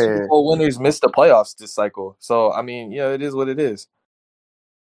Super Bowl winners missed the playoffs this cycle. So I mean, yeah, it is what it is.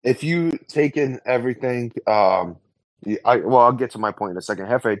 If you take in everything, I'll get to my point in a second.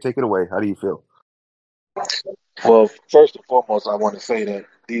 Hefe, take it away. How do you feel? Well, first and foremost, I want to say that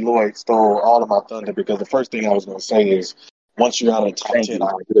Deloitte stole all of my thunder because the first thing I was going to say is once you're out of the top 10, I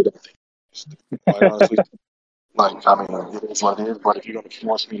really don't think. Quite honestly, like, I mean, it is what it is, but if you're going to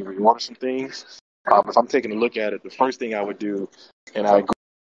force me to reorder some things, if I'm taking a look at it, the first thing I would do, and I agree.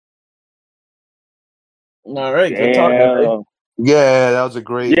 All right, good talk. Yeah, that was a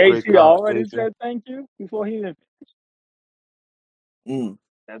great JT already said thank you before he even finished.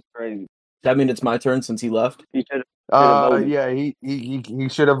 That's crazy. that mean it's my turn since he left? He should have voted. Yeah, he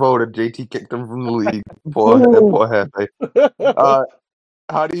should have voted. JT kicked him from the league. Poor Hefe.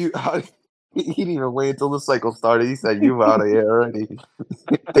 How do you he didn't even wait until the cycle started. He said, "You out of here already.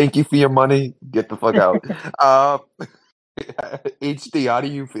 Thank you for your money. Get the fuck out." HD, how do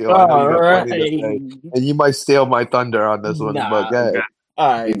you feel? I know All you got plenty to right. say, and you might steal my thunder on this one, but Nah. go ahead.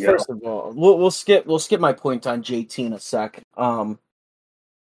 All right. You go. First of all, we'll skip my point on JT in a sec. I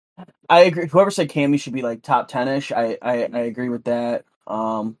agree. Whoever said Cammy should be like top 10-ish, I agree with that.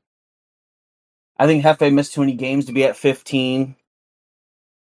 I think Hefe missed too many games to be at 15.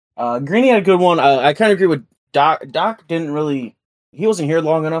 Greeny had a good one. I kind of agree with Doc. Doc didn't really. He wasn't here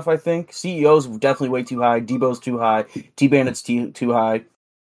long enough. I think CEO's definitely way too high. Debo's too high. T Bandit's too high.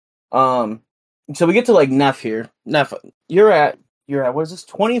 So we get to like Neff here. Neff, you're at what is this?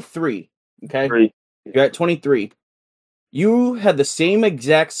 23. Okay, 3. you're at 23. You had the same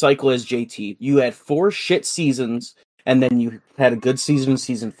exact cycle as JT. You had 4 shit seasons, and then you had a good season in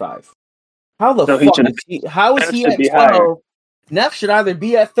season 5. How the So he fuck should- is he? How is Neff he should at be 12? higher. Neff should either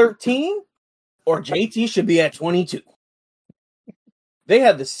be at 13 or JT should be at 22. They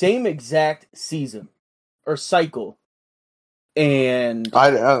had the same exact season or cycle, and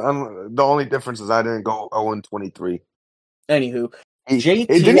I'm the only difference is I didn't go 0-23. anywho, He JT,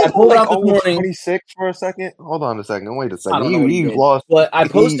 didn't I he go pulled it like out this morning. 26 for a second? Hold on a second. Wait a I second. don't know what he He did. lost. But I he-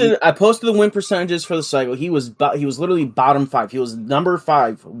 posted the win percentages for the cycle. He was literally bottom 5. He was number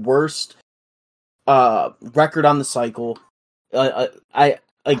 5 worst record on the cycle. I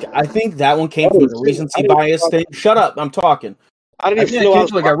think that one came from a recency bias thing. Shut up, I'm talking. I didn't I even think feel it I came was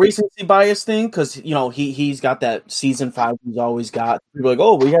to like a recency bias thing because he's got that season 5 he's always got. People are like,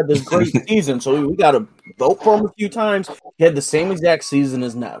 oh, we had this great season, so we got to vote for him a few times. He had the same exact season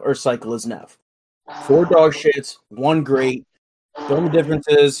as Nev or cycle as Nev. 4 dog shits, 1 great. The only difference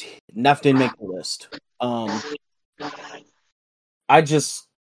is Neff didn't make the list.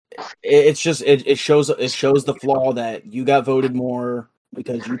 It shows the flaw that you got voted more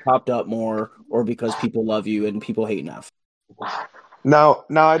because you popped up more or because people love you and people hate Neff. Now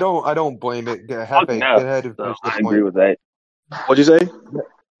I don't blame it. Fuck Hefe, Neff. go ahead and So finish I your agree point. with that. What'd you say?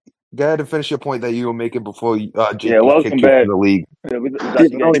 Go ahead and finish your point that you were making before JT Yeah, welcome kicked you back. from the league. Yeah, we I got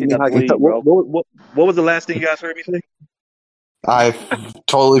don't you even got know how the you lead, bro. what was the last thing you guys heard me say? I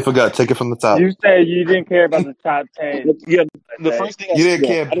totally forgot. Take it from the top. You said you didn't care about the top 10. Yeah, the Okay. first thing I You said, didn't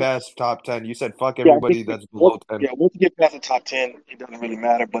care I didn't- past top 10. You said fuck yeah, I everybody think that's below 10. once you get past the top 10, it doesn't really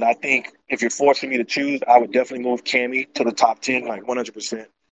matter. But I think if you're forcing me to choose, I would definitely move Cammy to the top 10, like 100%.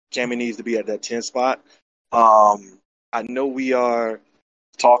 Cammy needs to be at that 10 spot. I know we are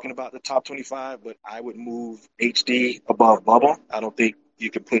talking about the top 25, but I would move HD above Bubba. I don't think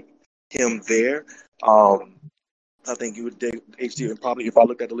you could put him there. I think you would dig HD, and probably if I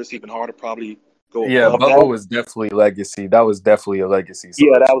looked at the list even harder, probably go Yeah, above Bubba that. was definitely legacy. That was definitely a legacy.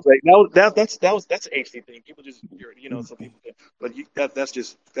 Yeah, that selection. was like that's an HD thing. People just some people, but that's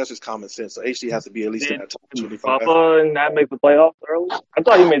just common sense. So HD has to be at least in that top 25. Bubba not make the playoffs early? I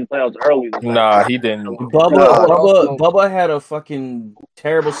thought he made the playoffs early. Nah, he didn't. Bubba had a fucking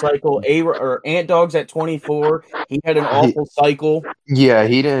terrible cycle. Ant Dog's at 24. He had an awful cycle. Yeah,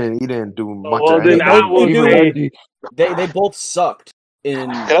 he didn't do much Well, of then anything. I will say- They both sucked. That's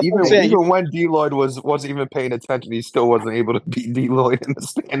what I'm saying. Even when D-Lloyd wasn't even paying attention, he still wasn't able to beat D-Lloyd in the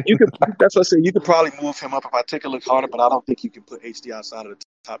stand. That's what I say. You could probably move him up if I take a look harder, but I don't think you can put HD outside of the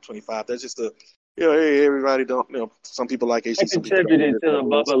top 25. That's just hey, everybody don't, some people like HD. I Some people contributed to don't.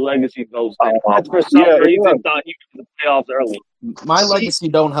 the Bubba legacy votes. That's for some reason thought he made the playoffs early. My legacy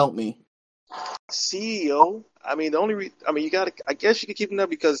don't help me. CEO. I mean, you got to. I guess you could keep him there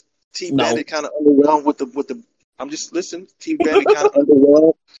because T No. Bandit kind of underwhelmed with the. I'm just listening. T Bandit kind of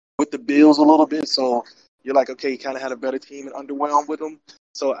underwhelmed with the Bills a little bit. So you're like, okay, he kind of had a better team and underwhelmed with them.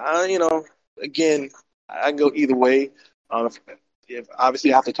 So again, I can go either way. If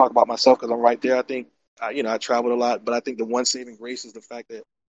obviously I have to talk about myself because I'm right there. I think I traveled a lot, but I think the one saving grace is the fact that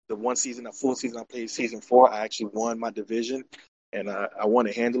the full season I played season 4, I actually won my division. And I won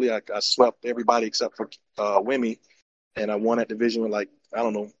it handily. I swept everybody except for Wimmy, and I won that division with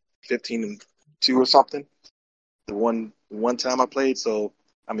 15-2 or something. The one time I played. So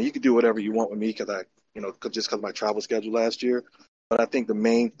I mean, you could do whatever you want with me because just because of my travel schedule last year. But I think the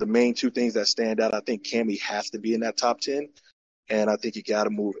main 2 things that stand out, I think Cammy has to be in that top 10, and I think you got to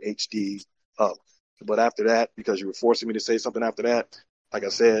move HD up. But after that, because you were forcing me to say something after that, like I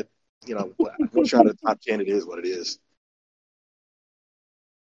said, once you're out of the top 10, it is what it is.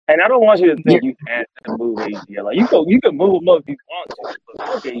 And I don't want you to think you have to move HD. Like you can move him up if you want to, but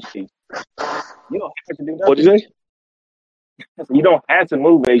fuck HD. You don't have to do that. What'd you say? You don't have to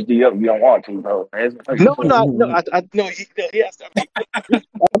move HD up if you don't want to, bro. That's No, the no, no. I no. He has.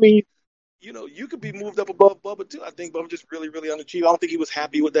 I mean, you could be moved up above Bubba too. I think Bubba just really, really underachieved. I don't think he was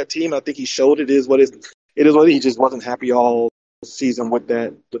happy with that team. I think he showed it is what it is. It is what he just wasn't happy all season with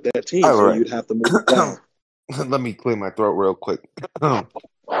that team. All So right. you'd have to move it down. Let me clear my throat real quick.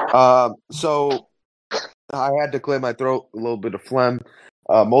 So I had to clear my throat, a little bit of phlegm.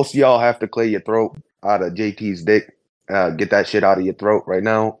 Most of y'all have to clear your throat out of JT's dick. Get that shit out of your throat right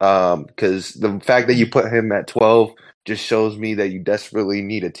now. Because the fact that you put him at 12 just shows me that you desperately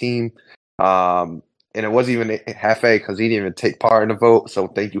need a team. And it wasn't even Hefe because he didn't even take part in the vote. So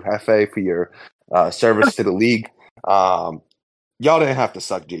thank you, Hefe, for your service to the league. Y'all didn't have to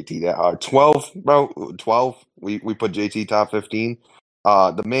suck JT that hard. 12, bro. 12. We put JT top 15.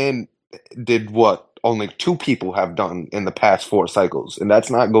 The man did what only two people have done in the past 4 cycles, and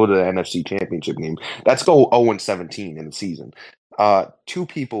that's not go to the NFC Championship game. That's go 0-17 in the season. 2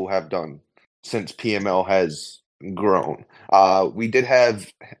 people have done since PML has grown. We did have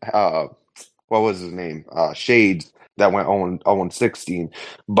what was his name? Shades that went 0-16,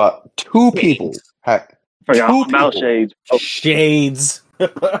 but 2 people Shades. had forgot 2 all about people. Shades. Oh, Shades.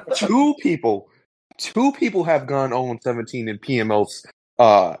 Two people have gone 0-17 in PML's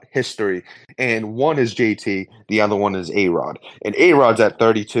history, and one is JT, the other one is A-Rod. And A-Rod's at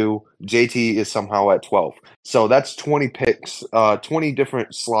 32, JT is somehow at 12. So that's 20 picks, 20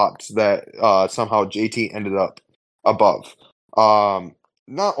 different slots that somehow JT ended up above.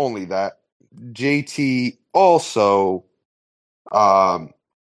 Not only that, JT also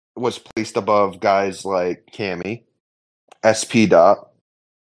was placed above guys like Cammy, SP Dot,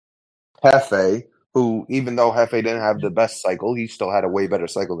 Hefe, who, even though Hefe didn't have the best cycle, he still had a way better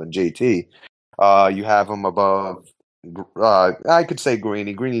cycle than JT. You have him above, I could say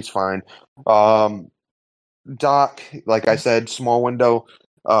Greeny. Greeny's fine. Doc, like I said, small window.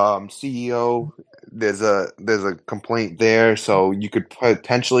 CEO, there's a complaint there, so you could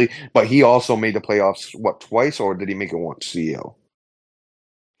potentially, but he also made the playoffs, what, twice, or did he make it once, CEO?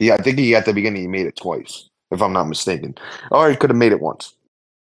 Yeah, I think at the beginning he made it twice, if I'm not mistaken. Or he could have made it once.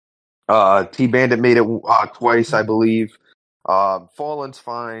 T Bandit made it twice, I believe. Fallen's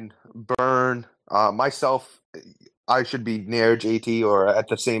fine. Burn. Myself, I should be near JT or at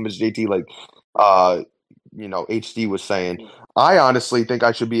the same as JT, like HD was saying. I honestly think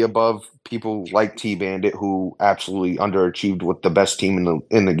I should be above people like T Bandit who absolutely underachieved with the best team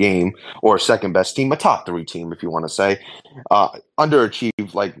in the game, or second best team, a top 3 team if you want to say.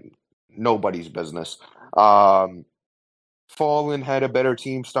 Underachieved like nobody's business. Fallen had a better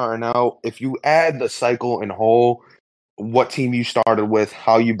team starting out. If you add the cycle in whole, what team you started with,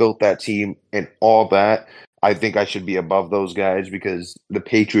 how you built that team, and all that, I think I should be above those guys because the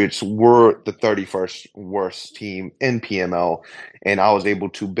Patriots were the 31st worst team in PML, and I was able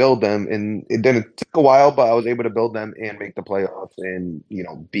to build them. And it didn't take a while, but I was able to build them and make the playoffs and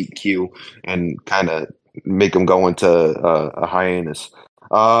beat Q and kind of make them go into a hiatus.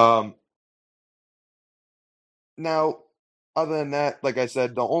 Now, other than that, like I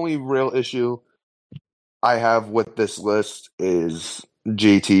said, the only real issue I have with this list is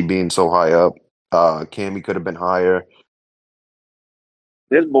JT being so high up. Cammy could have been higher.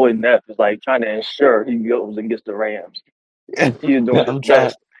 this boy Neff is like trying to ensure he goes and gets the Rams. He is doing his I'm trying.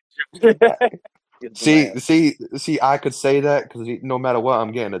 best. Get the Rams. See, I could say that because no matter what,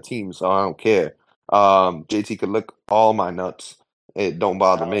 I'm getting a team, so I don't care. JT could lick all my nuts. It don't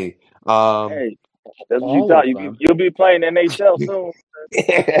bother me. Hey, that's what you All thought. of them. You'll be playing NHL soon.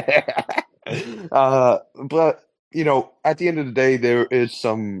 But at the end of the day, there is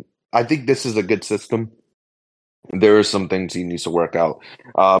some. I think this is a good system. There are some things he needs to work out.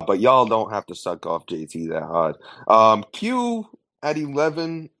 But y'all don't have to suck off JT that hard. Q at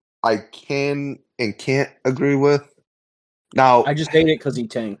 11, I can and can't agree with. Now I just hate it because he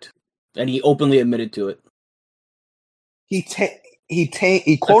tanked, and he openly admitted to it. he he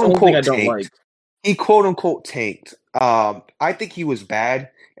That's quote the only thing I unquote don't tanked. like. He quote unquote tanked. I think he was bad,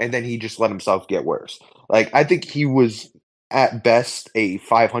 and then he just let himself get worse. Like I think he was at best a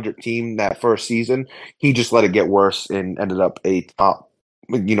 500 team that first season. He just let it get worse and ended up a top,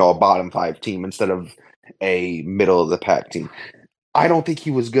 a bottom 5 team instead of a middle of the pack team. I don't think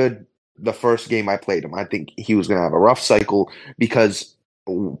he was good the first game I played him. I think he was going to have a rough cycle because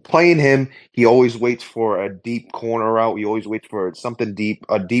playing him, he always waits for a deep corner route. He always waits for something deep,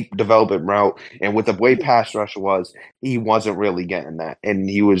 a deep development route. And with the way pass rush was, he wasn't really getting that. And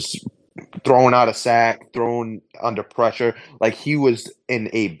he was throwing out a sack, thrown under pressure. Like he was in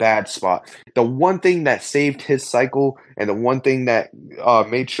a bad spot. The one thing that saved his cycle and the one thing that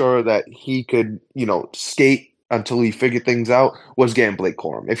made sure that he could, skate until he figured things out was getting Blake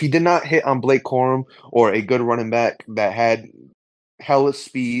Corum. If he did not hit on Blake Corum or a good running back that had hella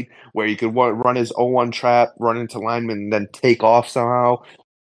speed, where he could run his 0-1 trap, run into linemen, and then take off somehow,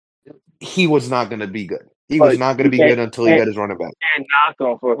 he was not going to be good. He was But not going you to be good until he can't got his running back. knock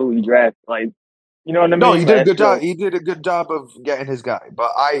him for who he drafted. Like, you know what I No, mean? he But did a that's good job. still He did a good job of getting his guy.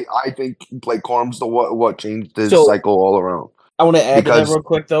 But I think Blake Corum's the what changed his So cycle all around. I want to add to that Because real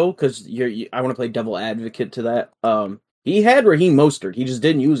quick though, because I want to play devil advocate to that. He had Raheem Mostert, he just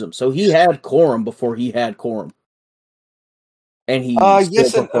didn't use him. So he had Corum before he had Corum, and he still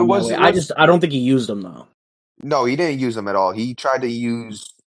yes, and it performed that way. I don't think he used him though. no, he didn't use him at all. He tried to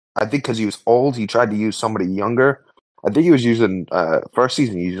use, I think, because he was old. He tried to use somebody younger. I think he was using first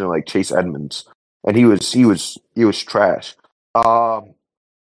season. He was using like Chase Edmonds, and he was trash.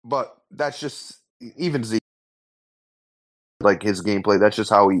 But that's just even Zeke, like his gameplay. That's just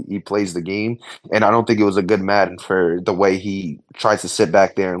how he plays the game, and I don't think it was a good Madden for the way he tries to sit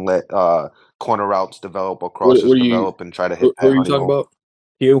back there and let corner routes develop or crosses develop and try to hit Who that are you honey talking hole. about?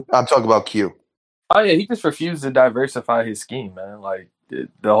 Hugh, I'm talking about Q. Oh yeah, he just refused to diversify his scheme, man. Like the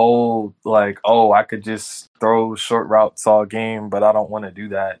whole like, oh, I could just throw short routes all game, but I don't want to do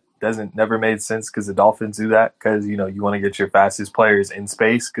that. Doesn't never made sense because the Dolphins do that because you want to get your fastest players in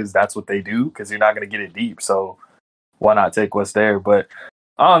space because that's what they do because you're not going to get it deep. So why not take what's there? But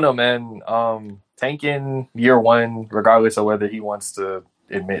I don't know, man. Tanking year one, regardless of whether he wants to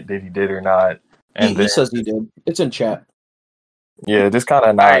admit that he did or not, and he then says he did. It's in chat. yeah, just kind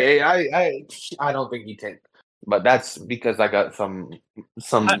of not. I don't think he tanked, but that's because I got some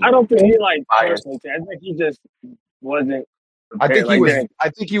I don't think he like bias. personally. I think he just wasn't I prepared. think he Like was. didn't I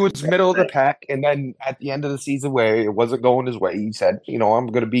think he was middle of the pack, and then at the end of the season, where it wasn't going his way, he said, I'm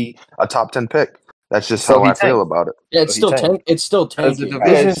going to be a top 10 pick." That's just So how he I feel tanked. about it. Yeah, So he tanked. it's still Because the tanking.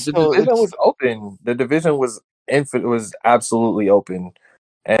 division, It's the still, division it's was open. The division was was absolutely open,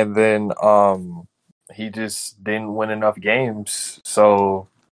 and then he just didn't win enough games. So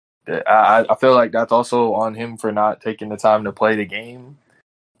I feel like that's also on him for not taking the time to play the game.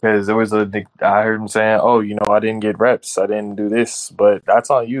 Because there was I heard him saying, "Oh, I didn't get reps. I didn't do this," but that's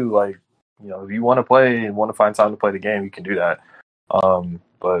on you. Like, if you want to play and want to find time to play the game, you can do that.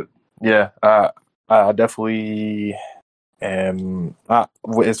 But yeah, I definitely.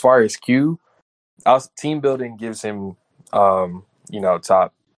 As far as Q, team building gives him,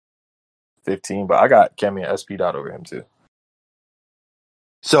 top 15. But I got Kemi and SP dot over him too.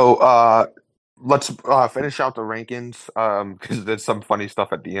 So let's finish out the rankings because there's some funny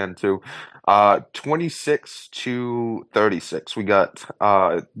stuff at the end too. 26 to 36. We got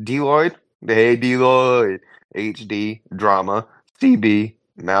Deloyd, hey Deloyd, HD, Drama, CB,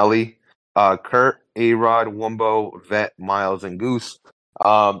 Mally, Kurt, A-Rod, Wumbo, Vet, Miles, and Goose.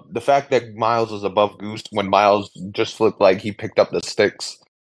 The fact that Miles was above Goose when Miles just looked like he picked up the sticks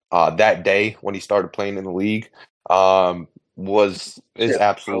that day when he started playing in the league. Is shit, bro.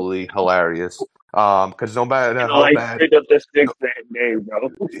 absolutely hilarious. Because no matter how Like bad, pick up the sticks that day, bro.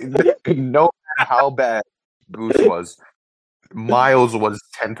 no matter how bad Goose was, Miles was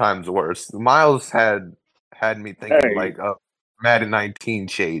 10 times worse. Miles had me thinking Hey, like Madden 19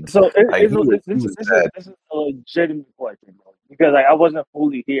 shades. so Like he was bad. this is a legitimate question, bro. Because like I wasn't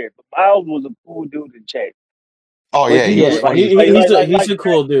fully here, but Miles was a cool dude in chat. Oh Was yeah, he he was Yeah, funny as like shit. he's a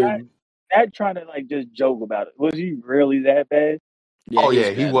cool dude. not trying to like just joke about it? Was he really that bad? Yeah, Oh he was yeah,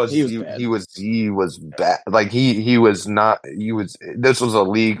 bad. He was bad. he was bad. Like he was not. He was. This was a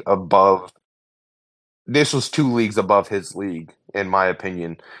league above. This was 2 leagues above his league, in my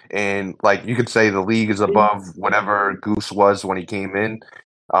opinion. And like you could say, the league is above whatever Goose was when he came in.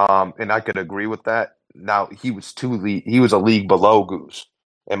 And I could agree with that. Now he was he was a league below Goose,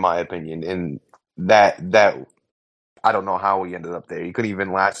 in my opinion. And that I don't know how he ended up there. He couldn't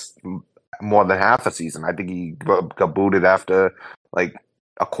even last more than half a season. I think he got booted after like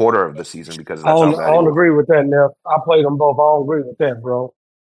a quarter of the season because that's how I bad he don't was. agree with that, Neff. I played them both. I don't agree with that, bro.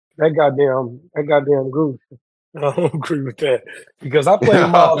 That goddamn goose. I don't agree with that because I played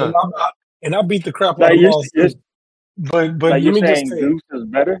Miles and I beat the crap out Like of Miles too. But like let you're me just saying say, Goose is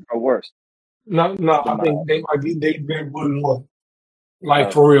better or worse no, than I think Miles? they might be they wouldn't want like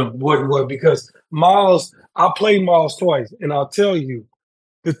Oh, for real wouldn't want because Miles. I played Miles twice, and I'll tell you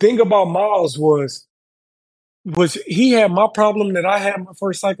the thing about Miles was he had my problem that I had my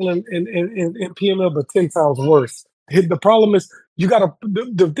first cycle in PML, but 10 times worse. The problem is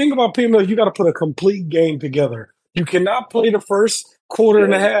the thing about PML, you gotta put a complete game together. You cannot play the first quarter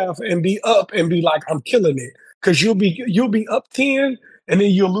and a yeah. half and be up and be like, I'm killing it. Cause you'll be up 10 and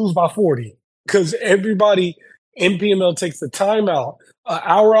then you'll lose by 40. Cause everybody in PML takes the time out, an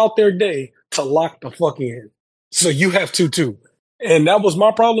hour out their day to lock the fuck in. So you have 2-2. And that was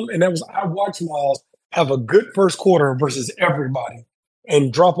my problem. And that was, I watched Miles have a good first quarter versus everybody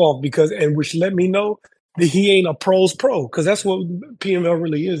and drop off which let me know that he ain't a pro's pro. Cause that's what PML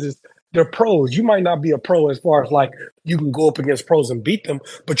really is they're pros. You might not be a pro as far as like you can go up against pros and beat them,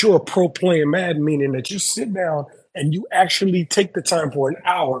 but you're a pro playing Madden, meaning that you sit down and you actually take the time for an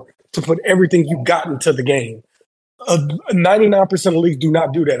hour to put everything you got into the game. 99% of leagues do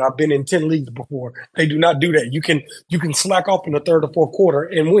not do that. I've been in 10 leagues before. They do not do that. You can slack off in the third or fourth quarter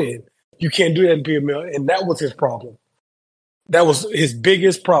and win. You can't do that in PML, and that was his problem. That was his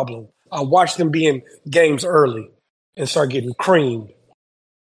biggest problem. I watched him be in games early and start getting creamed.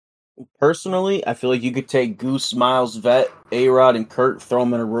 Personally, I feel like you could take Goose, Miles, Vet, A-Rod, and Kurt, throw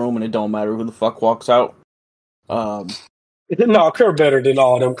them in a room, and it don't matter who the fuck walks out. No, Kurt better than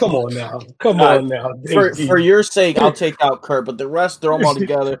all of them. Come on now. Come on now. For your sake, I'll take out Kurt, but the rest, throw them all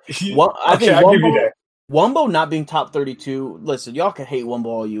together. I think I'll give you that. Wumbo not being top 32, listen, y'all can hate Wumbo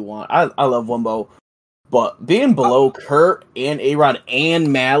all you want. I love Wumbo. But being below Kurt and A-Rod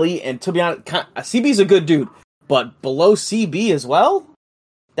and Mally, and to be honest, CB's a good dude, but below CB as well?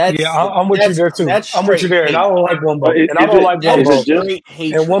 I'm with you there too. I'm with you there, and I don't like Wumbo. And I don't like Wumbo. Straight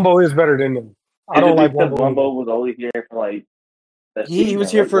hatred. And Wumbo is better than them. I don't like Wumbo. Wumbo was only here for like he was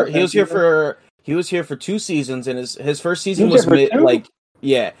here for 2 seasons, and his first season was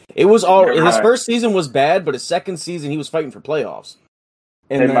it was all his first season was bad, but his second season he was fighting for playoffs.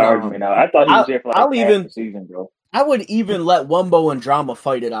 And then, I thought he was there for like half the season, bro. I would even let Wumbo and Drama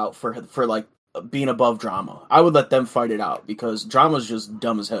fight it out for like being above Drama. I would let them fight it out because Drama's just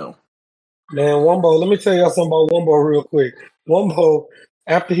dumb as hell. Man, Wumbo, let me tell y'all something about Wumbo real quick. Wumbo,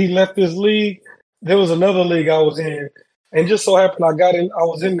 after he left this league, there was another league I was in, and just so happened I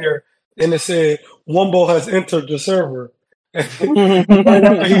was in there, and it said Wumbo has entered the server. Right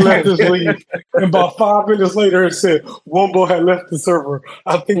after he left this league, and about 5 minutes later, it said Wumbo had left the server.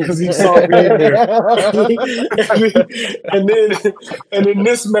 I think because he saw me in there. and then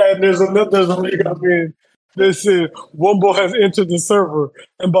this man, there's a league I'm in that said Wumbo has entered the server,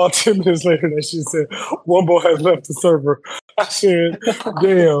 and about 10 minutes later, that shit said Wumbo has left the server. I said,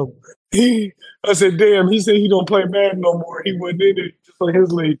 damn. He said he don't play Madden no more. He wasn't in it just for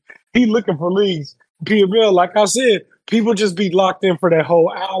his league. He looking for leagues. PML, like I said, people just be locked in for that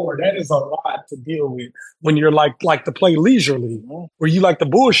whole hour. That is a lot to deal with when you're like to play leisurely, where you like to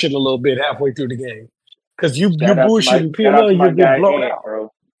bullshit a little bit halfway through the game. Because you bullshit in PML, you get blown out.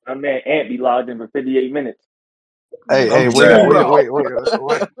 Bro. My man Ant be logged in for 58 minutes. Wait. The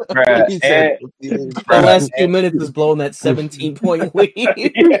last few minutes is blowing that 17-point lead.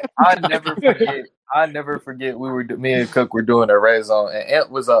 I never forget. Me and Cook were doing a red zone, and Ant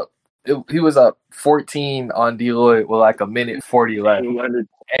was up. He was up 14 on Deloitte with like a minute 40 left,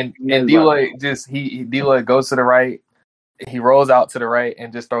 and Deloitte Deloitte goes to the right. He rolls out to the right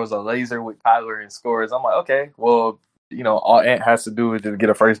and just throws a laser with Tyler and scores. I'm like, okay, well, all Ant has to do is just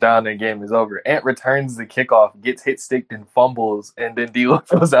get a first down and the game is over. Ant returns the kickoff, gets hit sticked and fumbles, and then Deloitte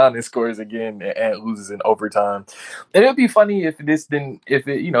goes down and scores again, and Ant loses in overtime. And it'd be funny if it was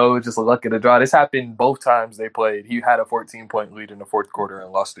just a luck of the draw. This happened both times they played. He had a 14-point lead in the fourth quarter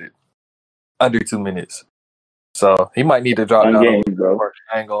and lost it under 2 minutes. So he might need to drop down. Bro.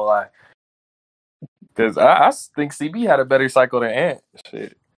 I ain't gonna lie. Because I think CB had a better cycle than Ant.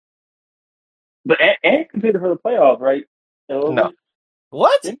 Shit. But Ant competed for the playoffs, right? No.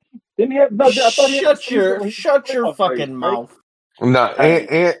 What? Didn't he have? No, I thought he had Shut your fucking mouth. No,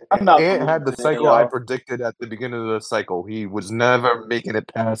 Ant not had the cycle I predicted at the beginning of the cycle. He was never making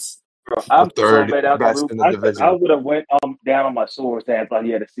it past I'm the third so mad out best in the division. I would have went down on my sword saying I thought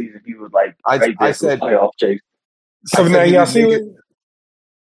he had a season. He was like I said playoff chase. So now y'all see it?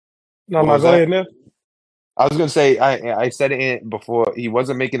 No, go ahead, Nev. I was gonna say I said it before. He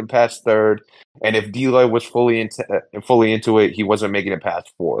wasn't making it past third, and if Deloitte was fully into it, he wasn't making it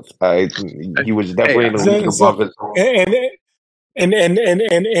past fourth. He was definitely in the league above it. And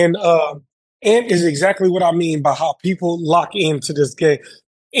Ant is exactly what I mean by how people lock into this game.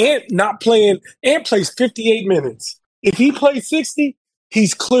 Ant plays 58 minutes. If he plays 60,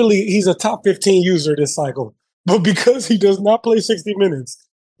 he's a top 15 user this cycle. But because he does not play 60 minutes,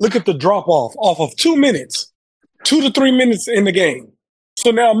 look at the drop off of 2 minutes, 2 to 3 minutes in the game.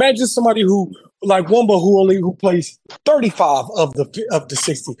 So now imagine somebody who like Wumbo who plays 35 of the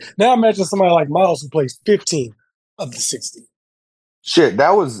 60. Now imagine somebody like Miles who plays 15 of the 60. Shit, that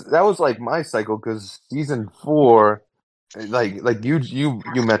was like my cycle because season 4, like you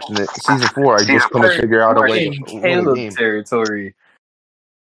mentioned it. Season 4, I just couldn't figure out a way in to win a Caleb game. territory.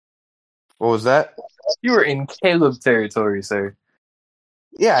 What was that? You were in Caleb territory, sir.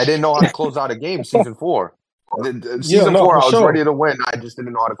 Yeah, I didn't know how to close out a game. Season 4. Season no, 4, for I was sure. ready to win. I just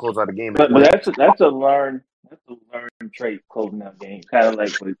didn't know how to close out a game. But that's a learned trait, closing out games. Kind of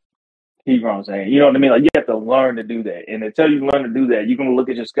like what Keyron's saying. You know what I mean? Like you have to learn to do that. And until you learn to do that, you're gonna look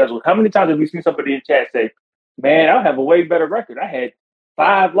at your schedule. How many times have we seen somebody in chat say, "Man, I have a way better record. I had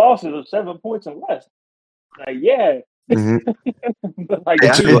 5 losses of 7 points or less." Like, yeah. Mhm. But like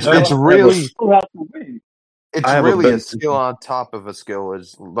It's you still really have to win. it's I have a really a better- skill on top of a skill.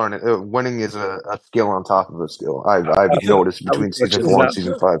 Is learning winning is a skill on top of a skill. I've noticed between season 4 and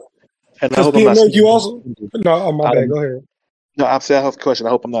season 5. And I Because hope I'm not PMA, you stealing also Nuss no. Oh, my thunder. bad. Go ahead. No, I'm saying I have a question. I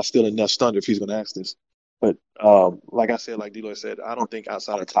hope I'm not stealing Nuss thunder if he's going to ask this. But like I said, like D'Lo said, I don't think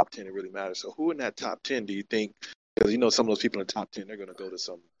outside of the top 10 it really matters. So who in that top 10 do you think? Because some of those people in the top 10, they're going to go to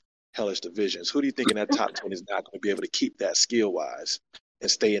some hellish divisions. Who do you think in that top 10 is not going to be able to keep that skill wise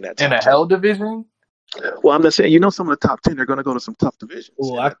and stay in that top In a 10? hell division? Well, I'm not saying some of the top 10 they're going to go to some tough divisions.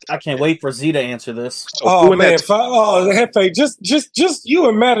 Ooh, in I that top can't 10. wait for Z to answer this. So who Oh in man, that Hefe, just you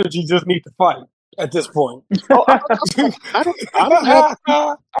and Mattergy just need to fight at this point. Oh, I'm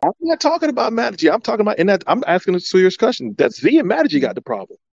not talking about Mataji. I'm talking about I'm asking a serious question. That Z and Mataji got the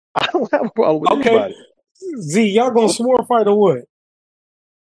problem. I don't have a problem with Okay, anybody. Z, y'all gonna swore fight or what?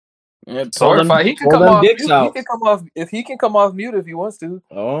 Yeah, Sword fight. He can pull come them off dicks mute. out. He can come off if he can come off mute if he wants to.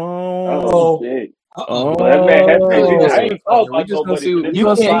 Oh, Shit. Uh-oh. Well, that man has Oh. I ain't thought We about just gonna nobody, see. but if We You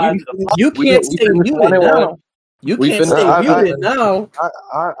gonna see. can't- you can't stay muted now. You We can't finna- stay I- muted now.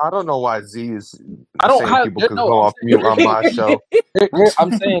 I don't know why Z is I don't saying have- people there- could no, go I'm off mute on my show.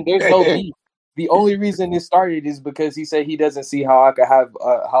 I'm saying there's no beef. The only reason it started is because he said he doesn't see how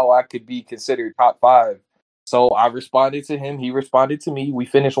I could be considered top 5. So I responded to him. He responded to me. We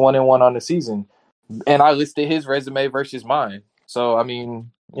finished 1-1 on the season, and I listed his resume versus mine. So I mean,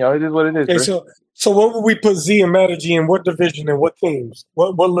 it is what it is. Okay, Bro. so what would we put Z and Mattergy in? What division and what teams?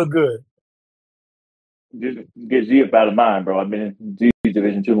 What look good? just get Z up out of mine, bro. I've been in Z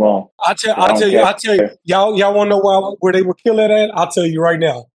division too long. I tell you, y'all want to know where they would kill it at? I'll tell you right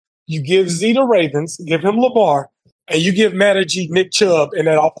now. You give Z the Ravens, give him Lamar, and you give Mattergy Nick Chubb in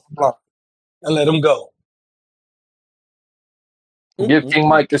that offensive line, and let him go. Give King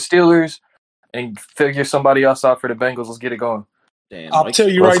Mike the Steelers and figure somebody else out for the Bengals. Let's get it going. Damn, I'll Mike. tell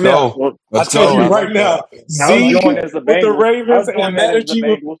you Let's right now. go. Well, I'll Let's tell go. you I right like now. that. I Z was going as the with the Bengals. I Ravens was and going that as the Mattergy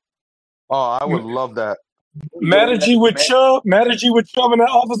with Bengals. Oh, I would love that. Mattergy with Chubb in that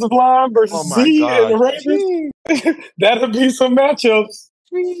offensive line versus Oh my Z and the God. Ravens. That'll be some matchups.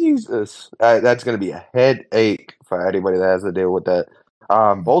 Jesus. That's going to be a headache for anybody that has to deal with that.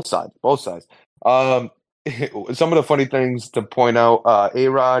 Both sides. Some of the funny things to point out,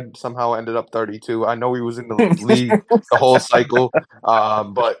 A-Rod somehow ended up 32. I know he was in the league the whole cycle,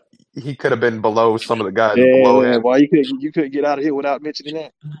 but he could have been below some of the guys below him. Why you couldn't get out of here without mentioning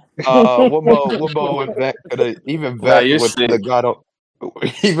that? Wumbo and Vet could have even Nah, Vet you're with sick. the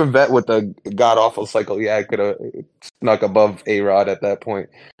god awful cycle. Yeah, could have snuck above A-Rod at that point.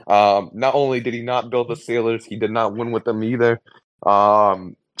 Not only did he not build the Steelers, he did not win with them either.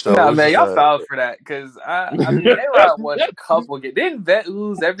 So it Nah, was man, just y'all fouled for that because I mean, A-Rod won a couple games. Didn't Vet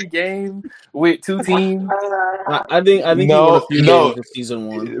lose every game with 2 teams? I think he won a few games in season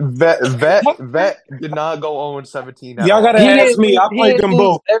 1. Vet did not go 0-17 at Y'all all. gotta He ask didn't me. lose- I he played didn't them lose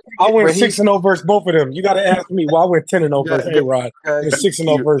both. every I game, went but he- 6-0 versus both of them. You gotta ask me. Well, I went 10-0 versus A-Rod and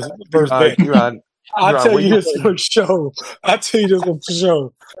 6-0 versus Bet. I tell you this for sure.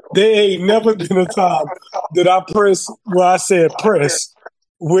 There ain't never been a time that I pressed where I said press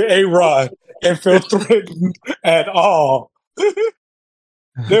with A-Rod and felt threatened at all. There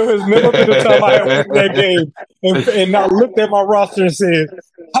has never been a time I had won that game and I looked at my roster and said,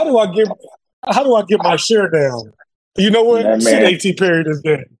 how do I get my share down? You know what? That Sit man- AT Perry this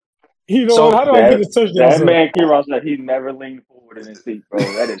game. You know So what? How do I get his touchdowns That up? man Kieran said he never leaned forward in his seat, bro.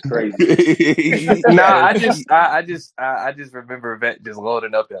 That is crazy. Nah, I just remember Vet just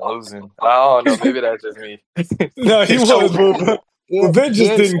loading up and losing. I don't know, maybe that's just me. No, he was, but Ben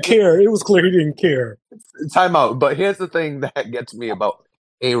just didn't care. It was clear he didn't care. Time out. But here's the thing that gets me about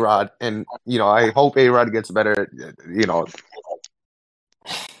A-Rod, and I hope A-Rod gets better.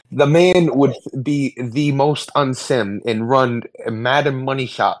 The man would be the most unsim and run Madden money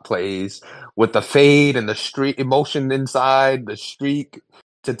shot plays with the fade and the streak motion inside the streak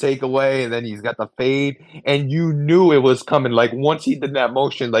to take away, and then he's got the fade, and you knew it was coming. Like once he did that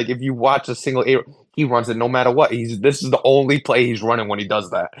motion, like if you watch a single he runs it no matter what. This is the only play he's running when he does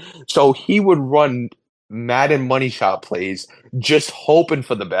that. So he would run Madden money shot plays, just hoping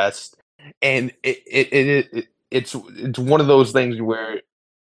for the best, and it's one of those things where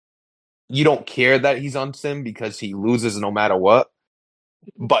you don't care that he's on sim because he loses no matter what.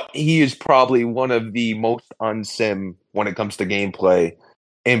 but he is probably one of the most unsim when it comes to gameplay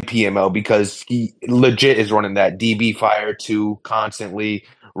in PML because he legit is running that DB fire 2 constantly,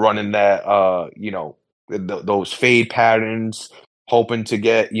 running that those fade patterns, hoping to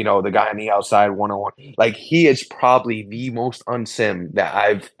get the guy on the outside 1-on-1. Like he is probably the most unsim that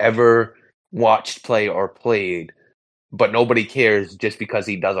I've ever watched play or played. But nobody cares just because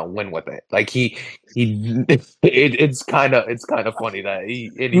he doesn't win with it. Like it's kind of funny that he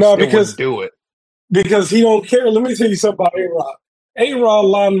No, still wouldn't do it. because he don't care. Let me tell you something about A-Rod. A-Rod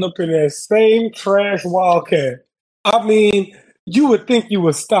lined up in that same trash Wildcat. I mean, you would think you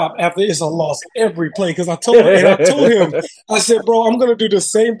would stop after it's a loss every play. Because I told him, I said, bro, I'm gonna do the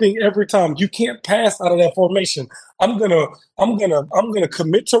same thing every time. You can't pass out of that formation. I'm gonna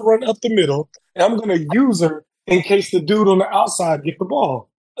commit to run up the middle, and I'm gonna use her in case the dude on the outside get the ball.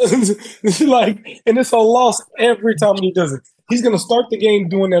 Like, and it's a loss every time he does it. He's gonna start the game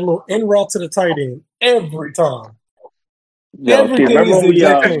doing that little in route to the tight end every time. Yo, kid, Everything is the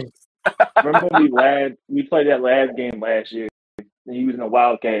exact same. remember when we played that last game last year, and he was in a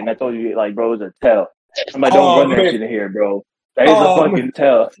Wildcat, and I told you, like, bro, it's a tell. I'm like, don't run that shit in here, bro. That is a fucking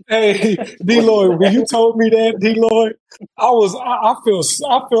tell. Hey, D-Lloyd, when you told me that, D-Lloyd, I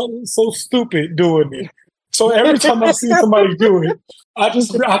felt so stupid doing it. So every time I see somebody do it, I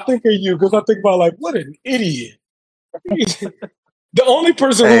think of you because I think about, like, what an idiot. The only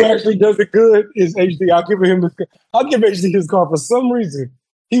person who actually does it good is HD. I'll give HD his card for some reason.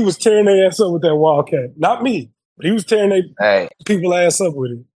 He was tearing their ass up with that Wildcat. Not me, but he was tearing their people ass up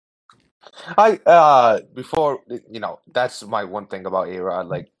with it. Before that's my one thing about A-Rod.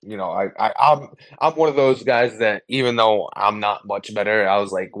 Like, I'm one of those guys that even though I'm not much better, I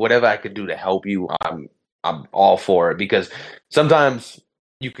was like, whatever I could do to help you, I'm all for it because sometimes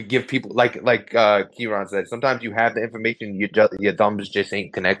you could give people like Kieran said, sometimes you have the information, your thumbs just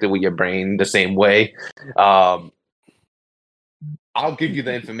ain't connected with your brain the same way. I'll give you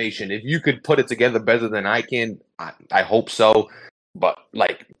the information. If you could put it together better than I can, I hope so. But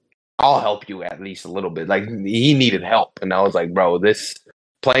like, I'll help you at least a little bit. Like he needed help, and I was like, bro, this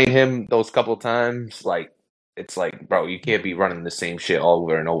playing him those couple times, like it's like, bro, you can't be running the same shit all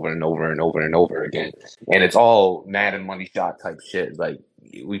over and over and over and over and over again. And it's all Madden money shot type shit. Like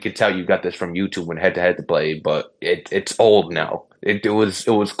we could tell you got this from YouTube when head to play, but it's old now. It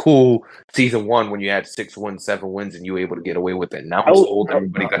was cool season 1 when you had 6 wins, 7 wins, and you were able to get away with it. Now it's old.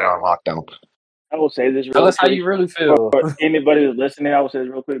 Everybody got it on lockdown. I will say this real Tell us quick. how you really feel. For anybody that's listening, I will say this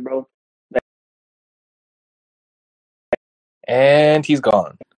real quick, bro. And he's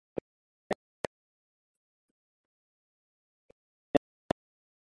gone.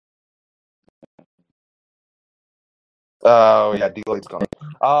 Oh yeah, D-Lloyd's gone.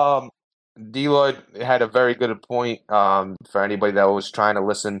 D-Lloyd had a very good point. For anybody that was trying to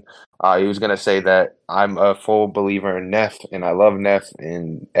listen, he was gonna say that I'm a full believer in Neff, and I love Neff,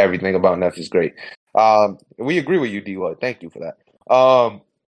 and everything about Neff is great. We agree with you, D-Lloyd. Thank you for that.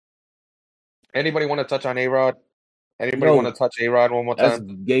 Anybody want to touch on A-Rod? Anybody want to touch A-Rod one more time? That's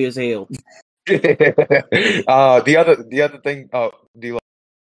gay as hell. The other thing, D-Lloyd.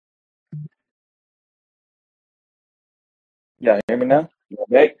 Yeah, hear me now?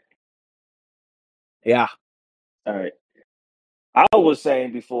 Okay. Yeah. All right. I was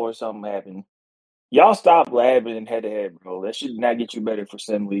saying before something happened, y'all stop labbing in head to head, bro. That should not get you better for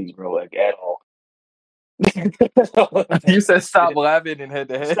sim leagues, bro, like at all. You said stop labbing in head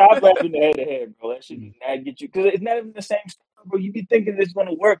to head. Stop labbing in head to head, bro. That should not get you because it's not even the same stuff, bro. You be thinking it's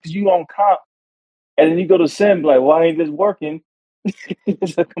gonna work because you on comp, and then you go to sim, like, why ain't this working?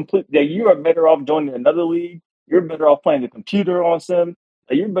 It's a complete. Like, you are better off joining another league. You're better off playing the computer on sim.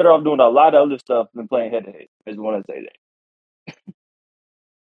 Like, you're better off doing a lot of other stuff than playing head to head. I just want to say that.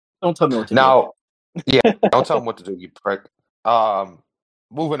 Don't tell me what to do. Yeah, don't tell him what to do, you prick.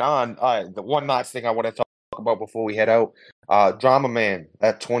 Moving on. The one last thing I want to talk about before we head out. Drama Man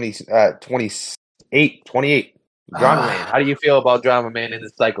at 28. Drama Man. How do you feel about Drama Man in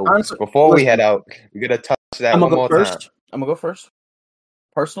the cycle? Honestly, before we head out, we're gonna touch that one more time. I'm gonna go first.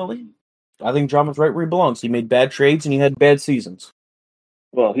 Personally, I think Drama's right where he belongs. He made bad trades and he had bad seasons.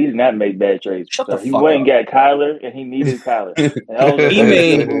 Well, he did not make bad trades. Shut the He fuck went and up. got Kyler, and he needed Kyler. He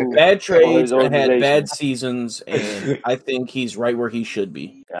made bad trades and had organization. bad seasons, and I think he's right where he should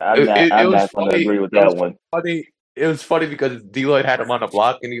be. I'm not going to agree with that one. It was funny because D-Lloyd had him on the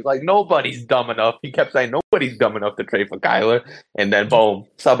block, and he's like, nobody's dumb enough. He kept saying, nobody's dumb enough to trade for Kyler. And then, boom,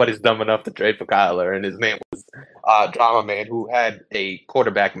 somebody's dumb enough to trade for Kyler. And his name was Drama Man, who had a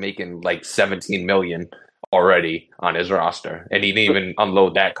quarterback making like $17 million already on his roster. And he didn't even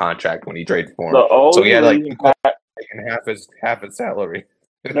unload that contract when he traded for him. So he had like making half his salary.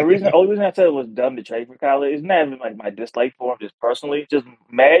 Only reason I said it was dumb to trade for Kyler is not even like my dislike for him, just personally. Just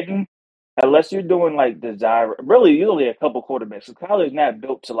Madden, unless you're doing like desire, really, you only a couple quarterbacks. So Kyler is not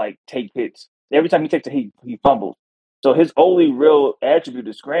built to like take hits. Every time he takes a hit, he fumbles. So his only real attribute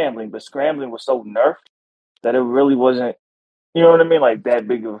is scrambling, but scrambling was so nerfed that it really wasn't, you know what I mean, like that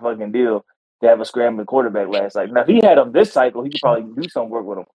big of a fucking deal to have a scrambling quarterback last cycle. Now, if he had him this cycle, he could probably do some work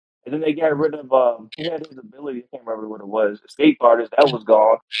with him. And then they got rid of, he had his ability, I can't remember what it was, escape artist, that was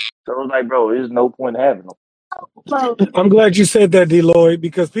gone. So it was like, bro, there's no point in having him. I'm glad you said that, D. Lloyd,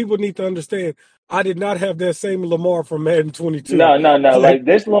 because people need to understand I did not have that same Lamar from Madden 22. No. Like, Like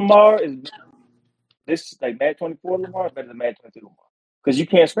this Lamar is like Madden 24 Lamar is better than Madden 22 Lamar. Because you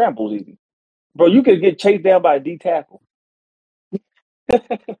can't scramble easy. Bro, you could get chased down by a D tackle.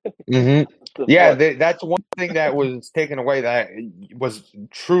 Yeah, that's one thing that was taken away that was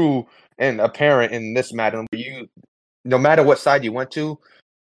true and apparent in this Madden. No matter what side you went to,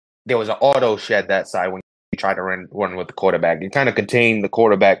 there was an auto shed that side when you tried to run with the quarterback. It kind of contained the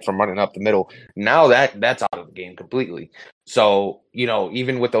quarterback from running up the middle. Now that's out of the game completely. So,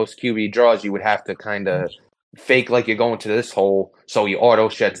 even with those QB draws, you would have to kind of fake like you're going to this hole, so you auto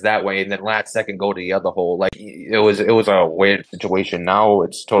sheds that way, and then last second go to the other hole. Like it was a weird situation. Now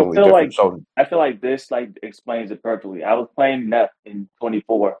it's totally different. I feel like this explains it perfectly. I was playing Neff in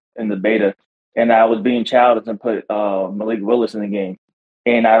 24 in the beta, and I was being childish and put Malik Willis in the game.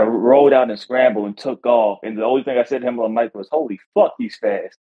 And I rolled out and scrambled and took off. And the only thing I said to him on mic was, "Holy fuck, he's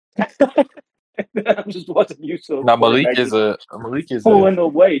fast." I just wasn't used to. Now Malik is pulling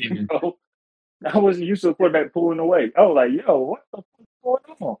away, bro. I wasn't used to a quarterback pulling away. I was like, "Yo, what the fuck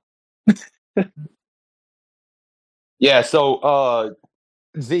is going on?" Yeah. So,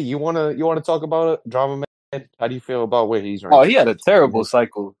 Z, you wanna talk about it, Drama Man? How do you feel about where he's ranked? Oh, he had a terrible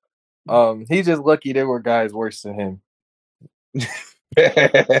cycle. He's just lucky there were guys worse than him. All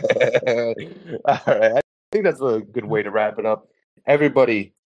right, I think that's a good way to wrap it up.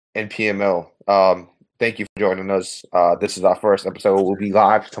 Everybody in PML, thank you for joining us. This is our first episode. We'll be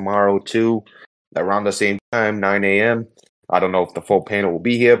live tomorrow too, around the same time, 9 a.m. I don't know if the full panel will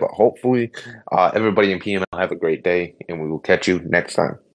be here, but hopefully, everybody in PML have a great day, and we will catch you next time.